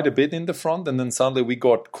was quite a bit in the front. And then suddenly we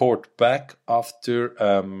got caught back after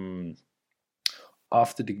the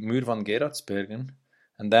Muur van Gerardsbergen.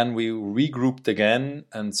 And then we regrouped again.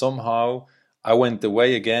 And somehow I went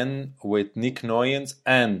away again with Nick Noyens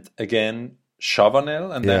and again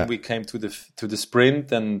Chavanel. And then we came to the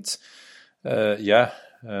sprint. And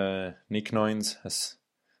Nick Noyens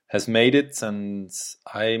has made it, and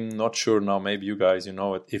I'm not sure now, maybe you guys, you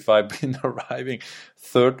know it, if I've been arriving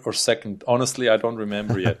third or second. Honestly, I don't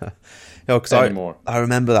remember yet anymore. I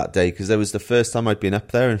remember that day because it was the first time I'd been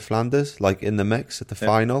up there in Flanders, like in the mix at the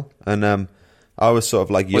final, and I was sort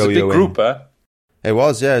of like yo-yoing. It was a big group, eh? It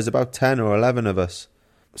was, yeah, it was about 10 or 11 of us.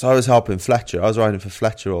 So I was helping Fletcher, I was riding for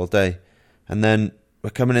Fletcher all day, and then we're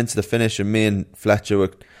coming into the finish and me and Fletcher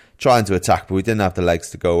were trying to attack, but we didn't have the legs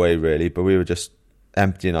to go away really, but we were just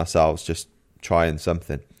emptying ourselves, just trying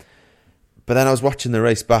something. But then I was watching the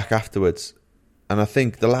race back afterwards, and I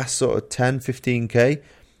think the last sort of 10, 15k,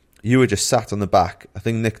 you were just sat on the back. I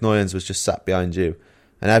think Nick Noyens was just sat behind you,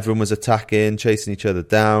 and everyone was attacking, chasing each other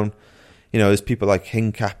down. You know, there's people like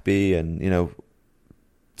Hincapie and, you know,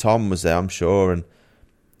 Tom was there, I'm sure. And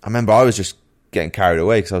I remember I was just getting carried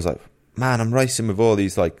away because I was like, man, I'm racing with all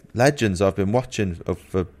these like legends I've been watching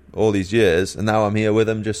for all these years, and now I'm here with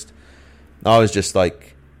them. I was just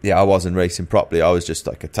like, yeah, I wasn't racing properly. I was just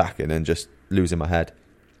like attacking and just losing my head.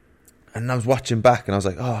 And I was watching back and I was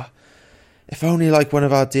like, oh, if only like one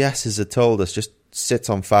of our DSs had told us, just sit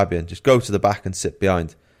on Fabian, just go to the back and sit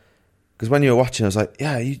behind. Because when you were watching, I was like,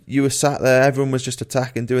 yeah, you were sat there, everyone was just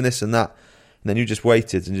attacking, doing this and that. And then you just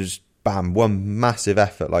waited and you just, bam, one massive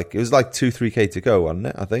effort. Like it was like 2-3k to go, wasn't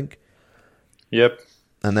it, I think? Yep.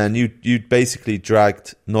 And then you basically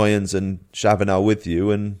dragged Noyens and Chavanel with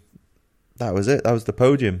you, and that was it. That was the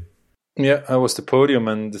podium. Yeah, that was the podium.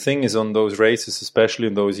 And the thing is, on those races, especially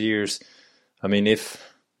in those years, I mean,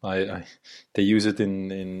 if they use it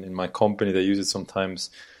in my company, they use it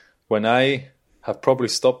sometimes. When I have probably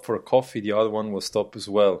stopped for a coffee, the other one will stop as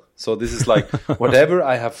well. So this is like, whatever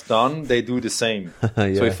I have done, they do the same.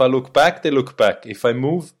 Yeah. So if I look back, they look back. If I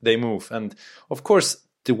move, they move. And of course,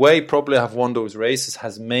 the way probably I have won those races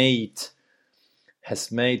has made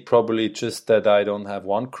probably just that I don't have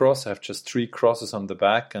one cross. I have just 3 crosses on the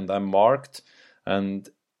back and I'm marked. And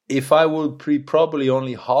if I would be probably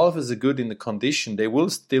only half as good in the condition, they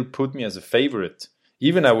will still put me as a favorite.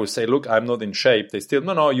 Even I would say, look, I'm not in shape. They still,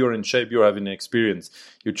 no, you're in shape. You're having experience.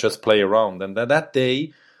 You just play around. And that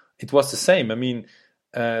day, it was the same. I mean,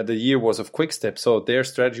 the year was of quick step. So their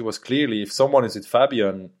strategy was clearly, if someone is with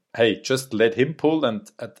Fabian, hey, just let him pull. And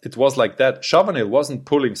it was like that. Chavanel wasn't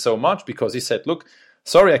pulling so much because he said, look,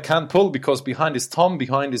 sorry, I can't pull because behind is Tom,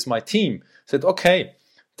 behind is my team. I said, okay,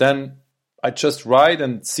 then I just ride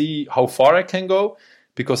and see how far I can go.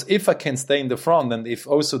 Because if I can stay in the front and if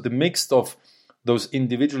also the mix of those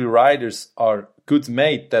individual riders are good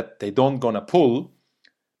made that they don't gonna pull,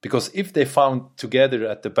 because if they found together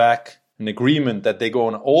at the back an agreement that they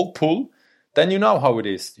gonna all pull, then you know how it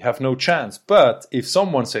is. You have no chance. But if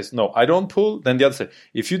someone says, no, I don't pull, then the other says,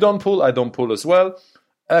 if you don't pull, I don't pull as well.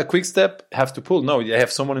 Quick step, have to pull. No, you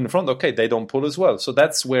have someone in the front. Okay, they don't pull as well. So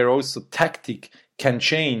that's where also tactic can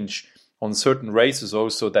change on certain races,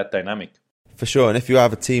 also that dynamic. For sure. And if you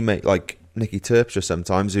have a teammate like Nicky Terpstra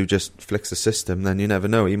sometimes who just flicks the system, then you never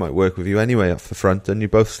know. He might work with you anyway off the front and you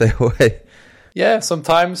both stay away. Yeah,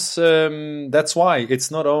 sometimes that's why.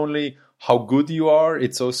 It's not only how good you are,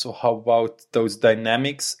 it's also how about those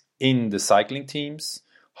dynamics in the cycling teams.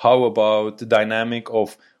 How about the dynamic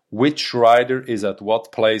of which rider is at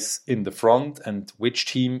what place in the front and which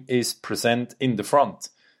team is present in the front.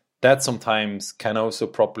 That sometimes can also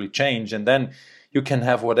properly change. And then you can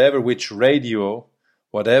have which radio,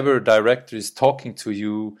 whatever director is talking to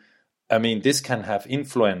you. I mean, this can have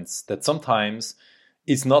influence that sometimes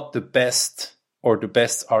is not the best or the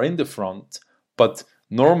best are in the front. But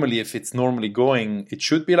normally, if it's normally going, it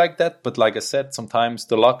should be like that. But like I said, sometimes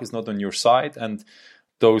the luck is not on your side. And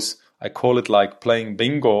those, I call it like playing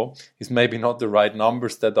bingo, is maybe not the right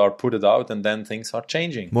numbers that are put it out. And then things are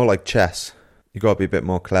changing. More like chess. You got to be a bit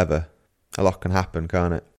more clever. A lot can happen,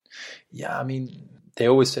 can't it? Yeah, I mean, they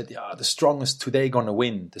always said, yeah, the strongest today gonna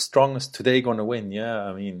win. The strongest today gonna win. Yeah,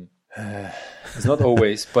 I mean, it's not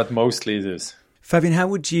always, but mostly it is. Fabian, how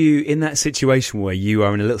would you, in that situation where you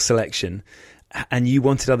are in a little selection and you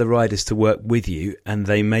wanted other riders to work with you and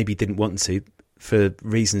they maybe didn't want to for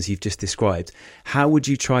reasons you've just described, how would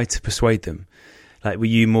you try to persuade them? Like, were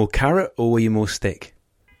you more carrot or were you more stick?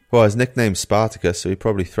 Well, his nickname's Spartacus, so he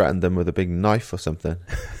probably threatened them with a big knife or something.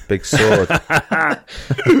 Big sword.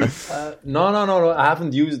 No. I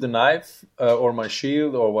haven't used the knife or my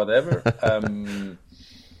shield or whatever.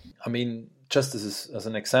 I mean, just as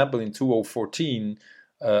an example, in 2014,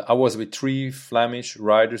 I was with 3 Flemish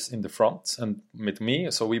riders in the front and with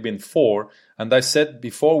me, so we've been 4. And I said,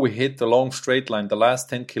 before we hit the long straight line, the last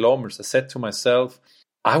 10 kilometers, I said to myself,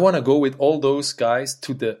 I want to go with all those guys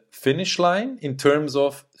to the finish line in terms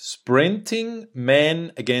of sprinting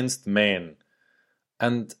man against man.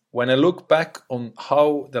 And when I look back on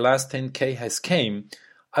how the last 10K has came,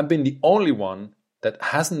 I've been the only one that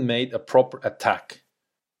hasn't made a proper attack.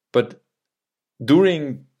 But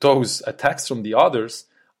during those attacks from the others,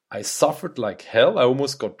 I suffered like hell. I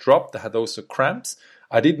almost got dropped. I had also cramps.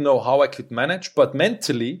 I didn't know how I could manage, but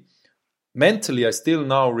mentally, I still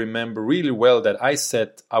now remember really well that I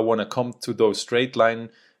said I want to come to those straight line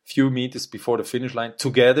few meters before the finish line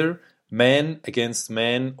together, man against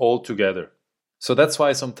man, all together. So that's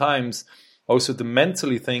why sometimes also the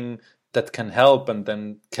mentally thing that can help and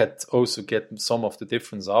then also get some of the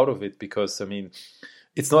difference out of it. Because, I mean,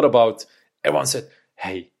 it's not about, everyone said,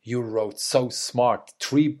 hey, you rode so smart,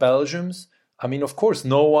 3 Belgians. I mean, of course,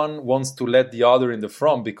 no one wants to let the other in the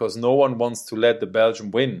front because no one wants to let the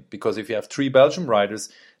Belgian win. Because if you have 3 Belgian riders,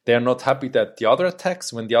 they're not happy that the other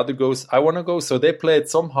attacks when the other goes, I want to go. So they played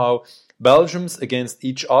somehow Belgians against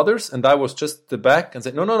each others. And I was just at the back and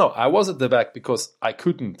said, no, I was at the back because I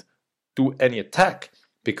couldn't do any attack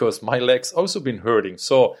because my legs also been hurting.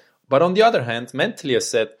 So, but on the other hand, mentally I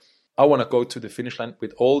said, I want to go to the finish line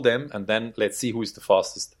with all them and then let's see who is the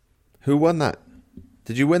fastest. Who won that?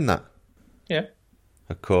 Did you win that? Yeah.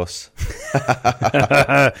 Of course. Look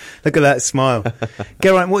at that smile.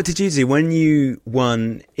 Geraint, what did you do when you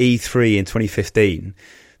won E3 in 2015?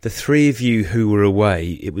 The 3 of you who were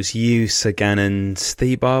away, it was you, Sagan and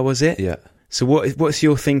Stibar, was it? Yeah. So what's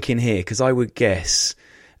your thinking here? Because I would guess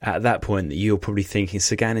at that point that you're probably thinking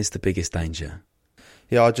Sagan is the biggest danger.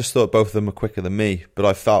 Yeah, I just thought both of them were quicker than me, but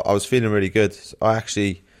I was feeling really good. I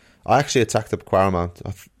actually attacked up Quaremont.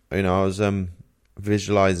 I was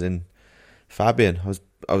visualizing Fabian.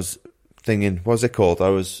 I was thinking, what was it called? I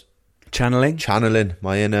was channeling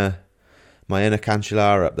my inner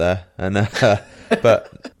Cancellara up there, and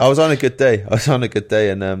but I was on a good day.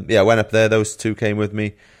 And I went up there. Those 2 came with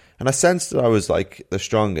me, and I sensed that I was like the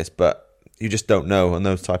strongest, but you just don't know on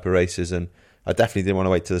those type of races. And I definitely didn't want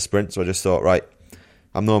to wait to the sprint, so I just thought, right,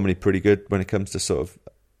 I'm normally pretty good when it comes to sort of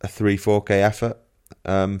a 3-4K effort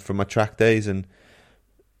from my track days, and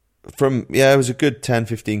it was a good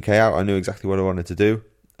 10-15K out. I knew exactly what I wanted to do,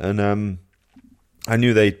 and I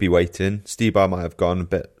knew they'd be waiting. Stibar might have gone a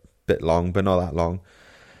bit long, but not that long.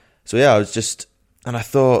 So yeah, and I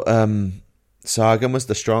thought Sagan was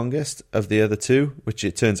the strongest of the other 2, which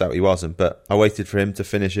it turns out he wasn't, but I waited for him to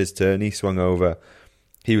finish his turn. He swung over.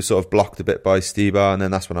 He was sort of blocked a bit by Stibar, and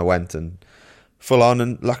then that's when I went and full on,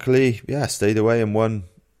 and luckily, stayed away and won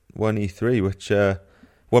E3, which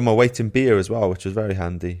won my weight in beer as well, which was very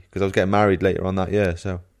handy because I was getting married later on that year,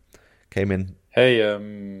 so came in. Hey,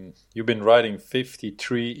 you've been riding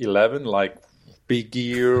 53.11, like big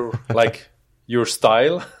gear, like your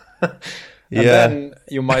style. And then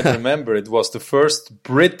you might remember it was the first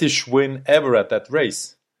British win ever at that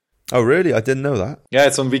race. Oh, really? I didn't know that. Yeah,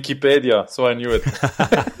 it's on Wikipedia, so I knew it.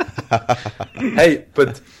 Hey,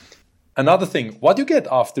 but another thing, what do you get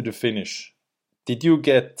after the finish? Did you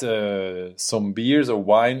get some beers or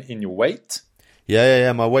wine in your weight?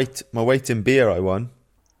 Yeah. My weight in beer I won.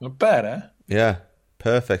 Not bad, eh? Yeah,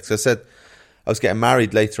 perfect. So I said I was getting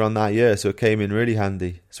married later on that year, so it came in really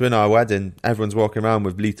handy. So in our wedding, everyone's walking around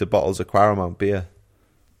with litre bottles of Quaremont beer.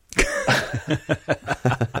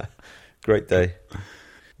 Great day.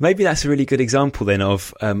 Maybe that's a really good example then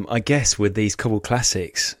of, I guess, with these Cobble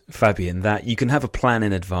Classics, Fabian, that you can have a plan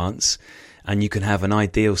in advance and you can have an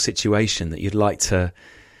ideal situation that you'd like to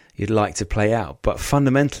play out. But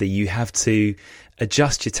fundamentally, you have to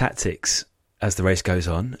adjust your tactics as the race goes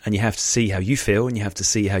on, and you have to see how you feel, and you have to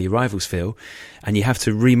see how your rivals feel, and you have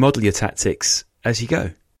to remodel your tactics as you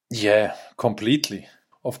go. Yeah, completely.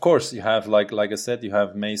 Of course, you have, like I said, you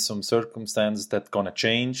have made some circumstances that gonna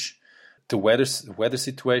change. The weather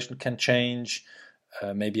situation can change.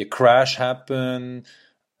 Maybe a crash happen.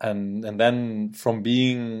 and then from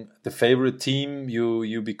being the favorite team,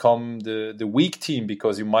 you become the weak team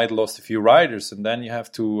because you might lost a few riders, and then you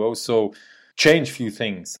have to also change a few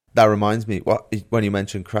things. That reminds me, when you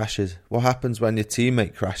mentioned crashes, what happens when your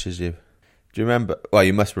teammate crashes you? Do you remember? Well,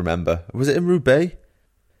 you must remember. Was it in Roubaix?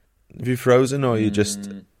 Have you frozen, or are you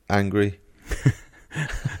just angry?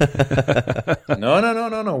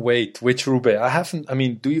 No. Wait, which Roubaix? I haven't. I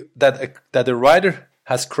mean, do you that a rider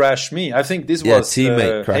has crashed me? I think this was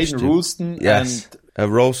teammate crashed Hayden you. Ralston. Yes,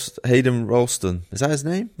 Hayden Ralston. Is that his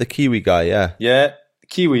name? The Kiwi guy, yeah. Yeah,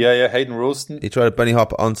 Kiwi, yeah, Hayden Ralston. He tried to bunny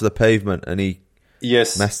hop onto the pavement and he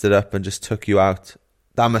messed it up and just took you out.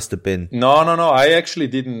 That must have been... No. I actually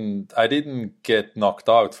didn't get knocked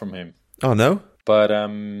out from him. Oh, no? But, I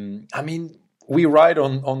mean, we ride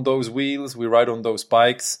on those wheels, we ride on those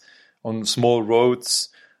bikes, on small roads.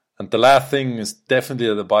 And the last thing is definitely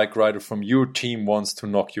that the bike rider from your team wants to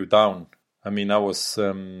knock you down. I mean,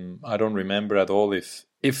 I don't remember at all if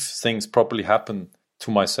things properly happened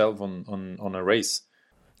to myself on a race.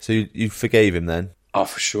 So you forgave him then? Oh,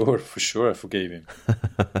 for sure I forgave him.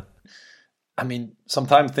 I mean,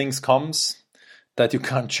 sometimes things comes that you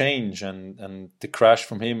can't change, and the crash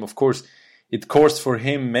from him, of course, it caused for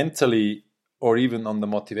him mentally, or even on the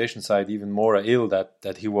motivation side, even more ill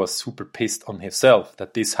that he was super pissed on himself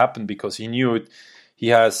that this happened, because he knew it.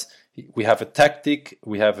 We have a tactic,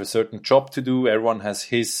 we have a certain job to do, everyone has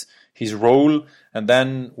his role, and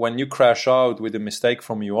then when you crash out with a mistake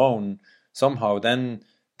from your own, somehow then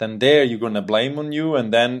there you're going to blame on you,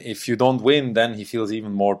 and then if you don't win, then he feels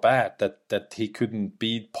even more bad that he couldn't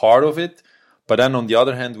be part of it. But then on the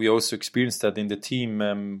other hand, we also experienced that in the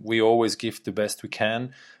team, we always give the best we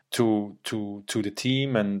can to the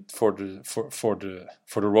team and for the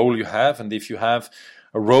role you have. And if you have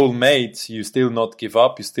a role mate, you still not give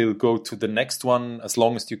up, you still go to the next one as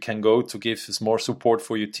long as you can go, to give us more support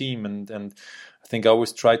for your team. And I think I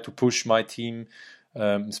always try to push my team,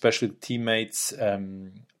 especially the teammates,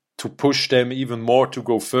 to push them even more to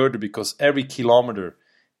go further, because every kilometer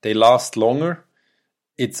they last longer.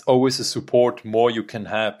 It's always a support more you can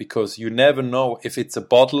have, because you never know if it's a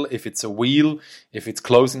bottle, if it's a wheel, if it's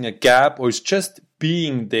closing a gap, or it's just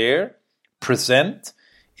being there, present.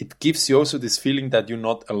 It gives you also this feeling that you're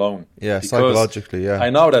not alone. Yeah, because psychologically, yeah.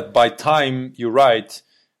 I know that by time you ride,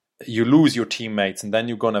 you lose your teammates, and then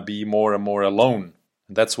you're going to be more and more alone.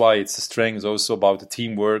 And that's why it's the strength also about the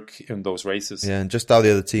teamwork in those races. Yeah, and just how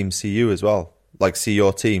the other teams see you as well. Like, see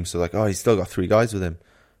your team. So like, oh, he's still got 3 guys with him.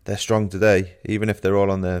 They're strong today, even if they're all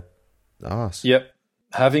on their arse. Yep.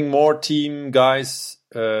 Having more team guys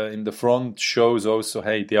in the front shows also,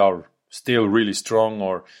 hey, they are still really strong,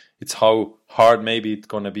 or it's how hard maybe it's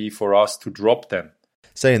going to be for us to drop them.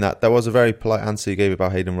 Saying that, there was a very polite answer you gave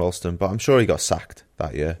about Hayden Ralston, but I'm sure he got sacked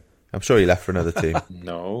that year. I'm sure he left for another team.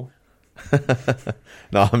 No.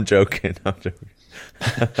 No, I'm joking.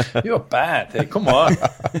 You're bad. Hey, come on.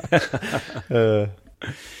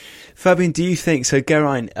 Fabian, do you think so?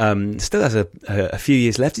 Geraint still has a few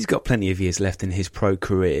years left. He's got plenty of years left in his pro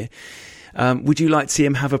career. Would you like to see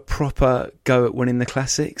him have a proper go at winning the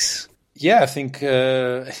classics? Yeah, I think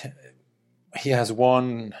he has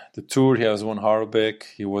won the Tour. He has won Harelbeke.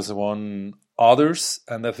 He was won others,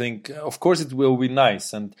 and I think, of course, it will be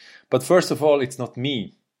nice. But first of all, it's not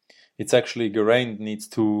me. It's actually Geraint needs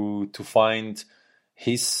to find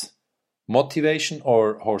his motivation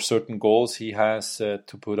or certain goals he has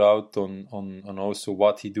to put out on also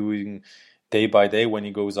what he's doing day by day when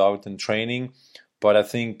he goes out and training. But I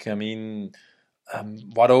think, I mean,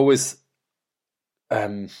 what always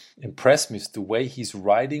impressed me is the way he's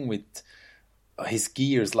riding with his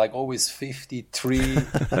gears, like always 53,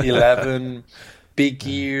 11, big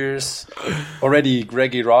gears. Already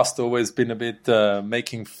Greggy Rust always been a bit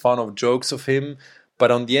making fun of jokes of him.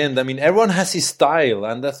 But on the end, I mean, everyone has his style.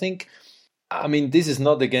 And I think, I mean, this is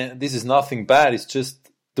nothing bad. It's just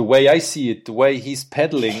the way I see it, the way he's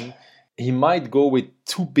pedaling. He might go with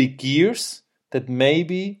 2 big gears that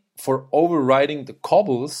maybe for overriding the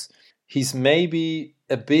cobbles, he's maybe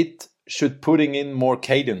a bit should putting in more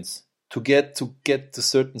cadence to get to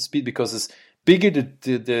certain speed, because as bigger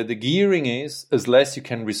the gearing is, as less you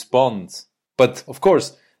can respond. But of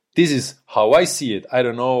course, this is how I see it. I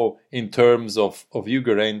don't know in terms of you,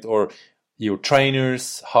 Geraint, or your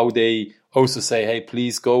trainers, how they also say, hey,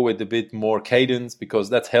 please go with a bit more cadence, because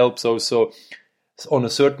that helps also. On a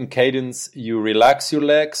certain cadence, you relax your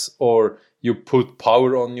legs, or you put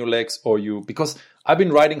power on your legs, because I've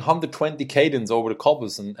been riding 120 cadence over the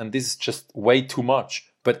cobbles, and this is just way too much.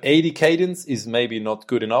 But 80 cadence is maybe not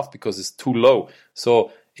good enough because it's too low.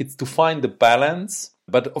 So it's to find the balance.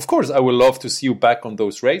 But of course, I would love to see you back on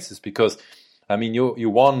those races, because I mean, you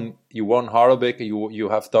won Harelbeke, you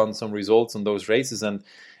have done some results on those races, and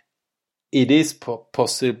it is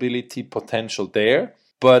potential there.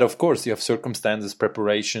 But of course, you have circumstances,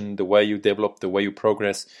 preparation, the way you develop, the way you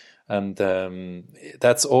progress, and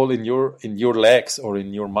that's all in your legs or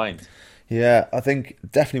in your mind. Yeah, I think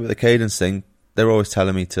definitely with the cadence thing, they're always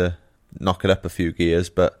telling me to knock it up a few gears,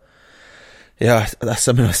 but yeah, that's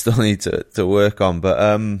something I still need to work on. But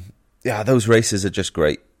yeah, those races are just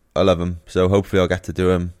great. I love them. So hopefully I'll get to do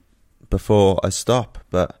them before I stop.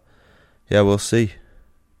 But yeah, we'll see.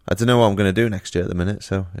 I don't know what I'm going to do next year at the minute,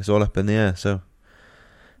 so it's all up in the air. So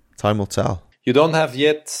time will tell. You don't have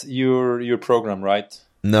yet your program, right?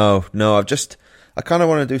 No. I kind of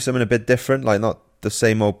want to do something a bit different, like not the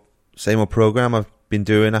same old program I've been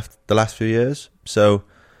doing after the last few years. So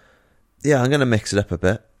yeah, I'm going to mix it up a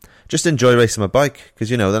bit. Just enjoy racing my bike, because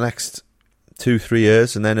the next 2-3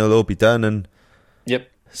 years, and then it'll all be done. And yep.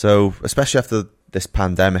 So especially after this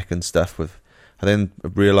pandemic and stuff, I then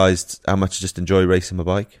realised how much I just enjoy racing my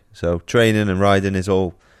bike. So training and riding is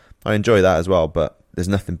all, I enjoy that as well, but there's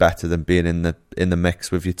nothing better than being in the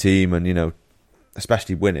mix with your team and,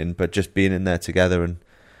 especially winning, but just being in there together and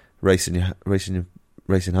racing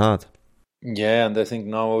hard. Yeah, and I think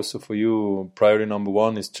now also for you, priority number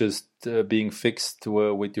one is just being fixed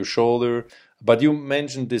with your shoulder. But you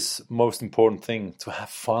mentioned this most important thing, to have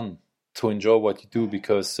fun, to enjoy what you do,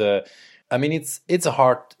 because it's a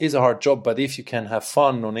hard job, but if you can have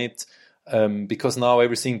fun on it, because now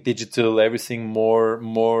everything digital, everything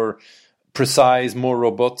more precise, more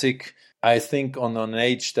robotic. I think on an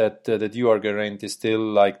age that you are, Geraint, is still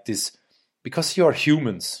like this, because you are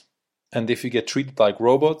humans, and if you get treated like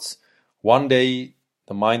robots, one day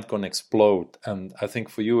the mind gonna explode. And I think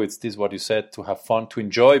for you, it's this what you said, to have fun, to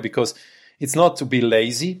enjoy, because it's not to be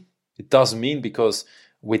lazy. It doesn't mean, because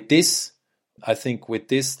with this,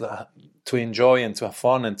 to enjoy and to have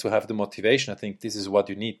fun and to have the motivation, I think this is what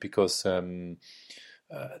you need, because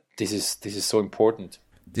this is so important.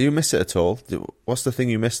 Do you miss it at all? What's the thing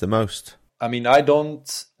you miss the most? I mean, I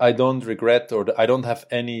don't regret, or I don't have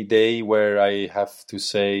any day where I have to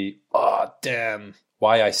say, "Oh, damn,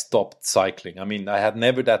 why I stopped cycling." I mean, I had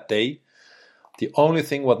never that day. The only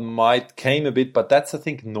thing what might came a bit, but that's, I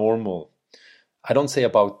think, normal. I don't say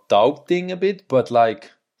about doubting a bit, but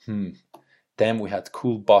like, damn, we had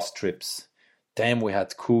cool bus trips. Damn, we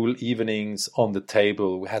had cool evenings on the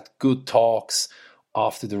table. We had good talks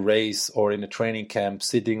after the race or in a training camp,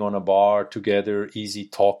 sitting on a bar together, easy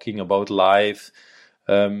talking about life.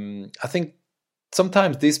 I think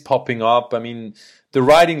sometimes this popping up, I mean, the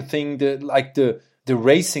riding thing, the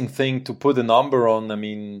racing thing, to put a number on. I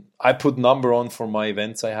mean, I put number on for my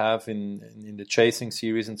events I have in the chasing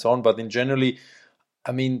series and so on. But in generally,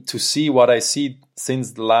 I mean, to see what I see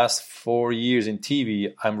since the last 4 years in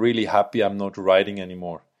TV, I'm really happy I'm not riding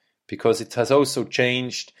anymore, because it has also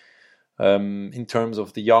changed in terms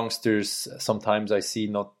of the youngsters. Sometimes I see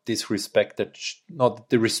not the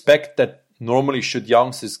respect that normally should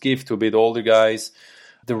youngsters give to a bit older guys.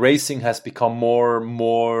 The racing has become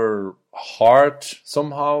more hard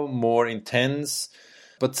somehow, more intense,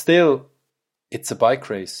 but still, it's a bike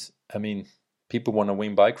race. I mean, people want to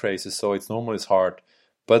win bike races, so it's normal it's hard.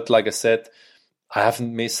 But like I said, I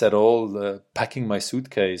haven't missed at all packing my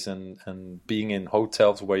suitcase and being in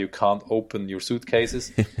hotels where you can't open your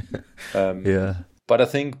suitcases. Yeah. But I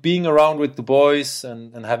think being around with the boys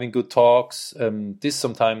and having good talks, this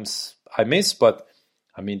sometimes I miss, but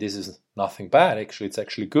I mean, this is nothing bad. Actually, it's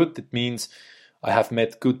actually good. It means I have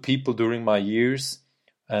met good people during my years.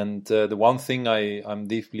 And the one thing I'm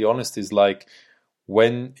deeply honest is, like,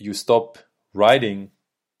 when you stop riding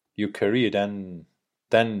your career,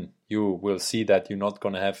 then you will see that you're not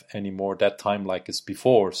going to have any more that time like it's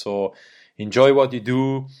before. So enjoy what you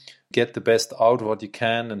do, get the best out of what you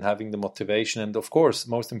can, and having the motivation. And of course,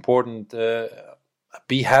 most important,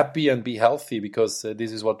 be happy and be healthy, because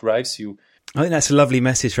this is what drives you. I think that's a lovely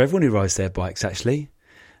message for everyone who rides their bikes, actually.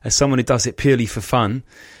 As someone who does it purely for fun,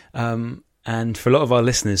 and for a lot of our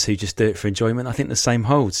listeners who just do it for enjoyment, I think the same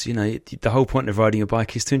holds. You know, the whole point of riding a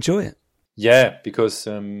bike is to enjoy it. Yeah, because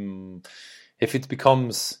if it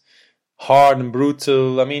becomes hard and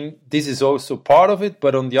brutal, I mean, this is also part of it.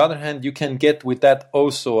 But on the other hand, you can get with that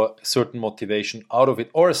also a certain motivation out of it,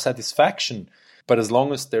 or a satisfaction. But as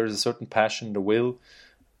long as there is a certain passion, the will,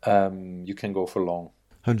 you can go for long.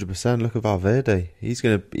 100%. Look at Valverde. He's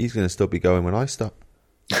gonna still be going when I stop.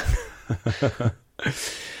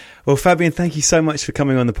 Well, Fabian, thank you so much for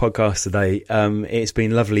coming on the podcast today. It's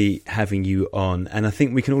been lovely having you on, and I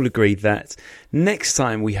think we can all agree that next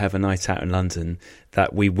time we have a night out in London,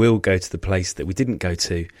 that we will go to the place that we didn't go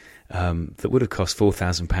to that would have cost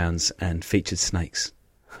 £4,000 and featured snakes.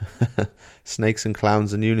 Snakes and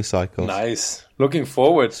clowns and unicycles. Nice. Looking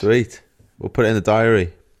forward. Sweet. We'll put it in the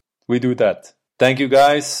diary. We do that. Thank you,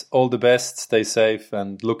 guys. All the best. Stay safe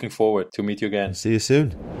and looking forward to meet you again. See you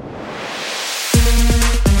soon.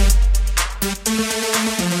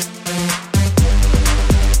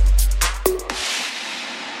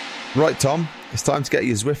 Right, Tom, it's time to get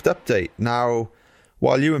your Zwift update. Now,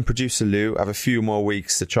 while you and producer Lou have a few more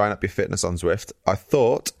weeks to try and up your fitness on Zwift, I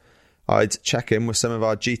thought I'd check in with some of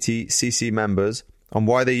our GTCC members on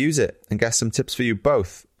why they use it and get some tips for you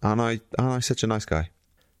both. Aren't I such a nice guy?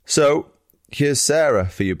 So, here's Sarah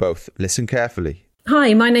for you both. Listen carefully.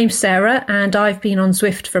 Hi, my name's Sarah and I've been on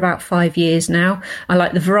Zwift for about 5 years now. I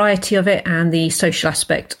like the variety of it and the social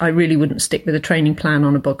aspect. I really wouldn't stick with a training plan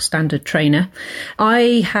on a bog standard trainer.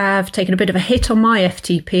 I have taken a bit of a hit on my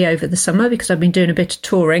FTP over the summer because I've been doing a bit of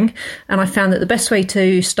touring, and I found that the best way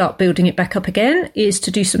to start building it back up again is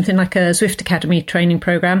to do something like a Zwift Academy training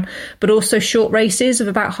program, but also short races of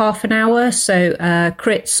about half an hour. So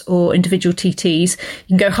crits or individual TTs, you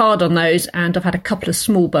can go hard on those, and I've had a couple of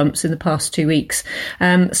small bumps in the past 2 weeks.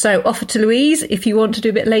 So offer to Louise, if you want to do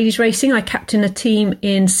a bit of ladies racing. I captain a team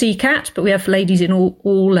in CCAT, but we have ladies in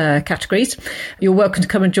all categories. You're welcome to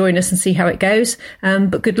come and join us and see how it goes.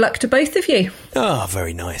 But good luck to both of you. Ah,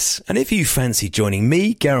 very nice. And if you fancy joining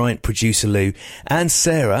me, Geraint, producer Lou, and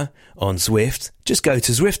Sarah on Zwift, just go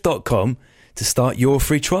to Zwift.com to start your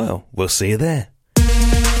free trial. We'll see you there.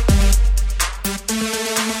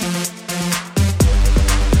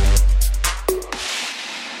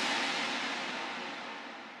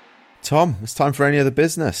 Tom, it's time for any other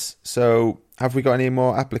business. So, have we got any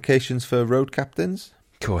more applications for road captains?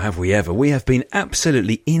 Cool, have we ever? We have been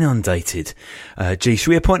absolutely inundated. Should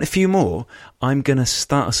we appoint a few more? I'm going to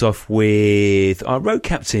start us off with our road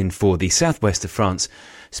captain for the southwest of France,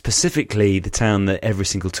 specifically the town that every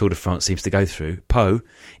single Tour de France seems to go through, Pau,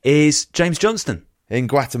 is James Johnston. In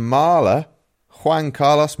Guatemala, Juan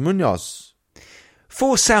Carlos Munoz.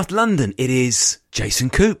 For South London, it is Jason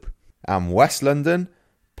Coop. And West London,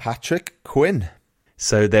 Patrick Quinn.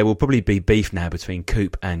 So there will probably be beef now between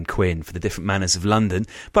Coop and Quinn for the different manners of London.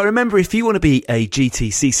 But remember, if you want to be a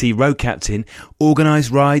GTCC road captain, organise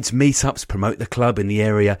rides, meetups, promote the club in the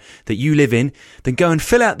area that you live in, then go and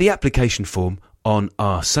fill out the application form on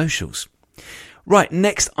our socials. Right,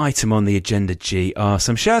 next item on the agenda, G, are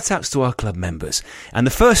some shout-outs to our club members. And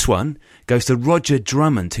the first one goes to Roger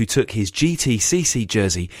Drummond, who took his GTCC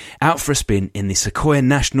jersey out for a spin in the Sequoia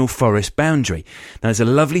National Forest boundary. Now, there's a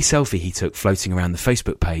lovely selfie he took floating around the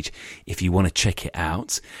Facebook page if you want to check it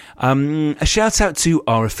out. A shout-out to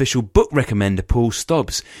our official book recommender, Paul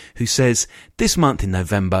Stobbs, who says, this month in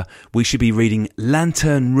November, we should be reading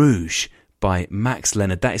Lanterne Rouge by Max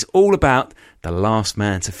Leonard. That is all about the last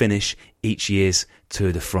man to finish each year's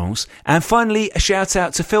Tour de France. And finally, a shout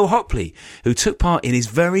out to Phil Hopley, who took part in his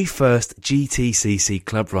very first GTCC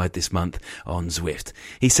club ride this month on Zwift.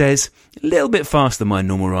 He says, a little bit faster than my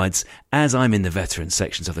normal rides, as I'm in the veteran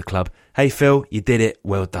sections of the club. Hey Phil, you did it.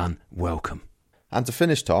 Well done. Welcome. And to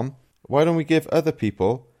finish, Tom, why don't we give other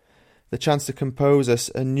people the chance to compose us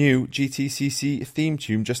a new GTCC theme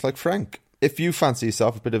tune just like Frank? If you fancy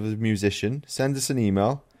yourself a bit of a musician, send us an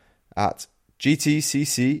email at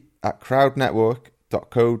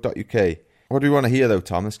gtcc@crowdnetwork.co.uk. What do we want to hear though,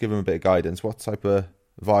 Tom? Let's give them a bit of guidance. What type of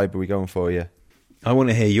vibe are we going for here? I want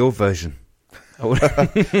to hear your version. No,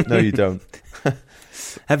 you don't.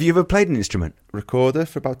 Have you ever played an instrument? Recorder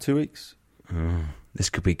for about 2 weeks. Oh, this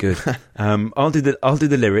could be good. I'll do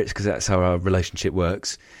the lyrics because that's how our relationship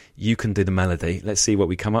works. You can do the melody. Let's see what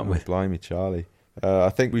we come up with. Blimey, Charlie. I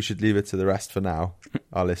think we should leave it to the rest for now,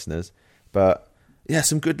 our listeners. But yeah,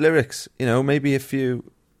 some good lyrics. You know, maybe a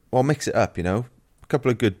few, or mix it up. You know, a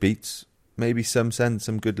couple of good beats. Maybe send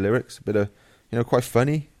some good lyrics. A bit of, quite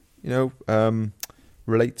funny.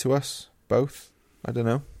 Relate to us both. I don't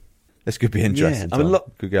know. This could be interesting. Yeah,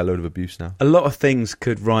 could get a load of abuse now. A lot of things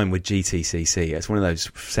could rhyme with GTCC. It's one of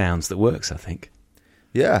those sounds that works, I think.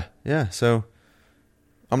 Yeah. So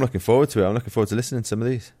I'm looking forward to it. I'm looking forward to listening to some of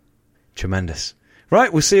these. Tremendous.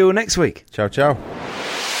 Right, we'll see you all next week. Ciao, ciao.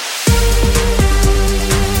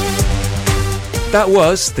 That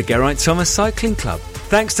was the Geraint Thomas Cycling Club.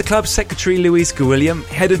 Thanks to Club Secretary Louise Gouilliam,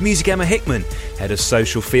 Head of Music Emma Hickman, Head of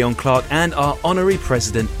Social Fionn Clark, and our Honorary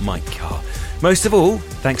President Mike Carr. Most of all,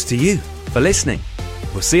 thanks to you for listening.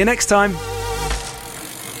 We'll see you next time.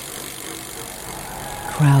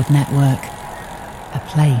 Crowd Network, a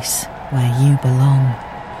place where you belong.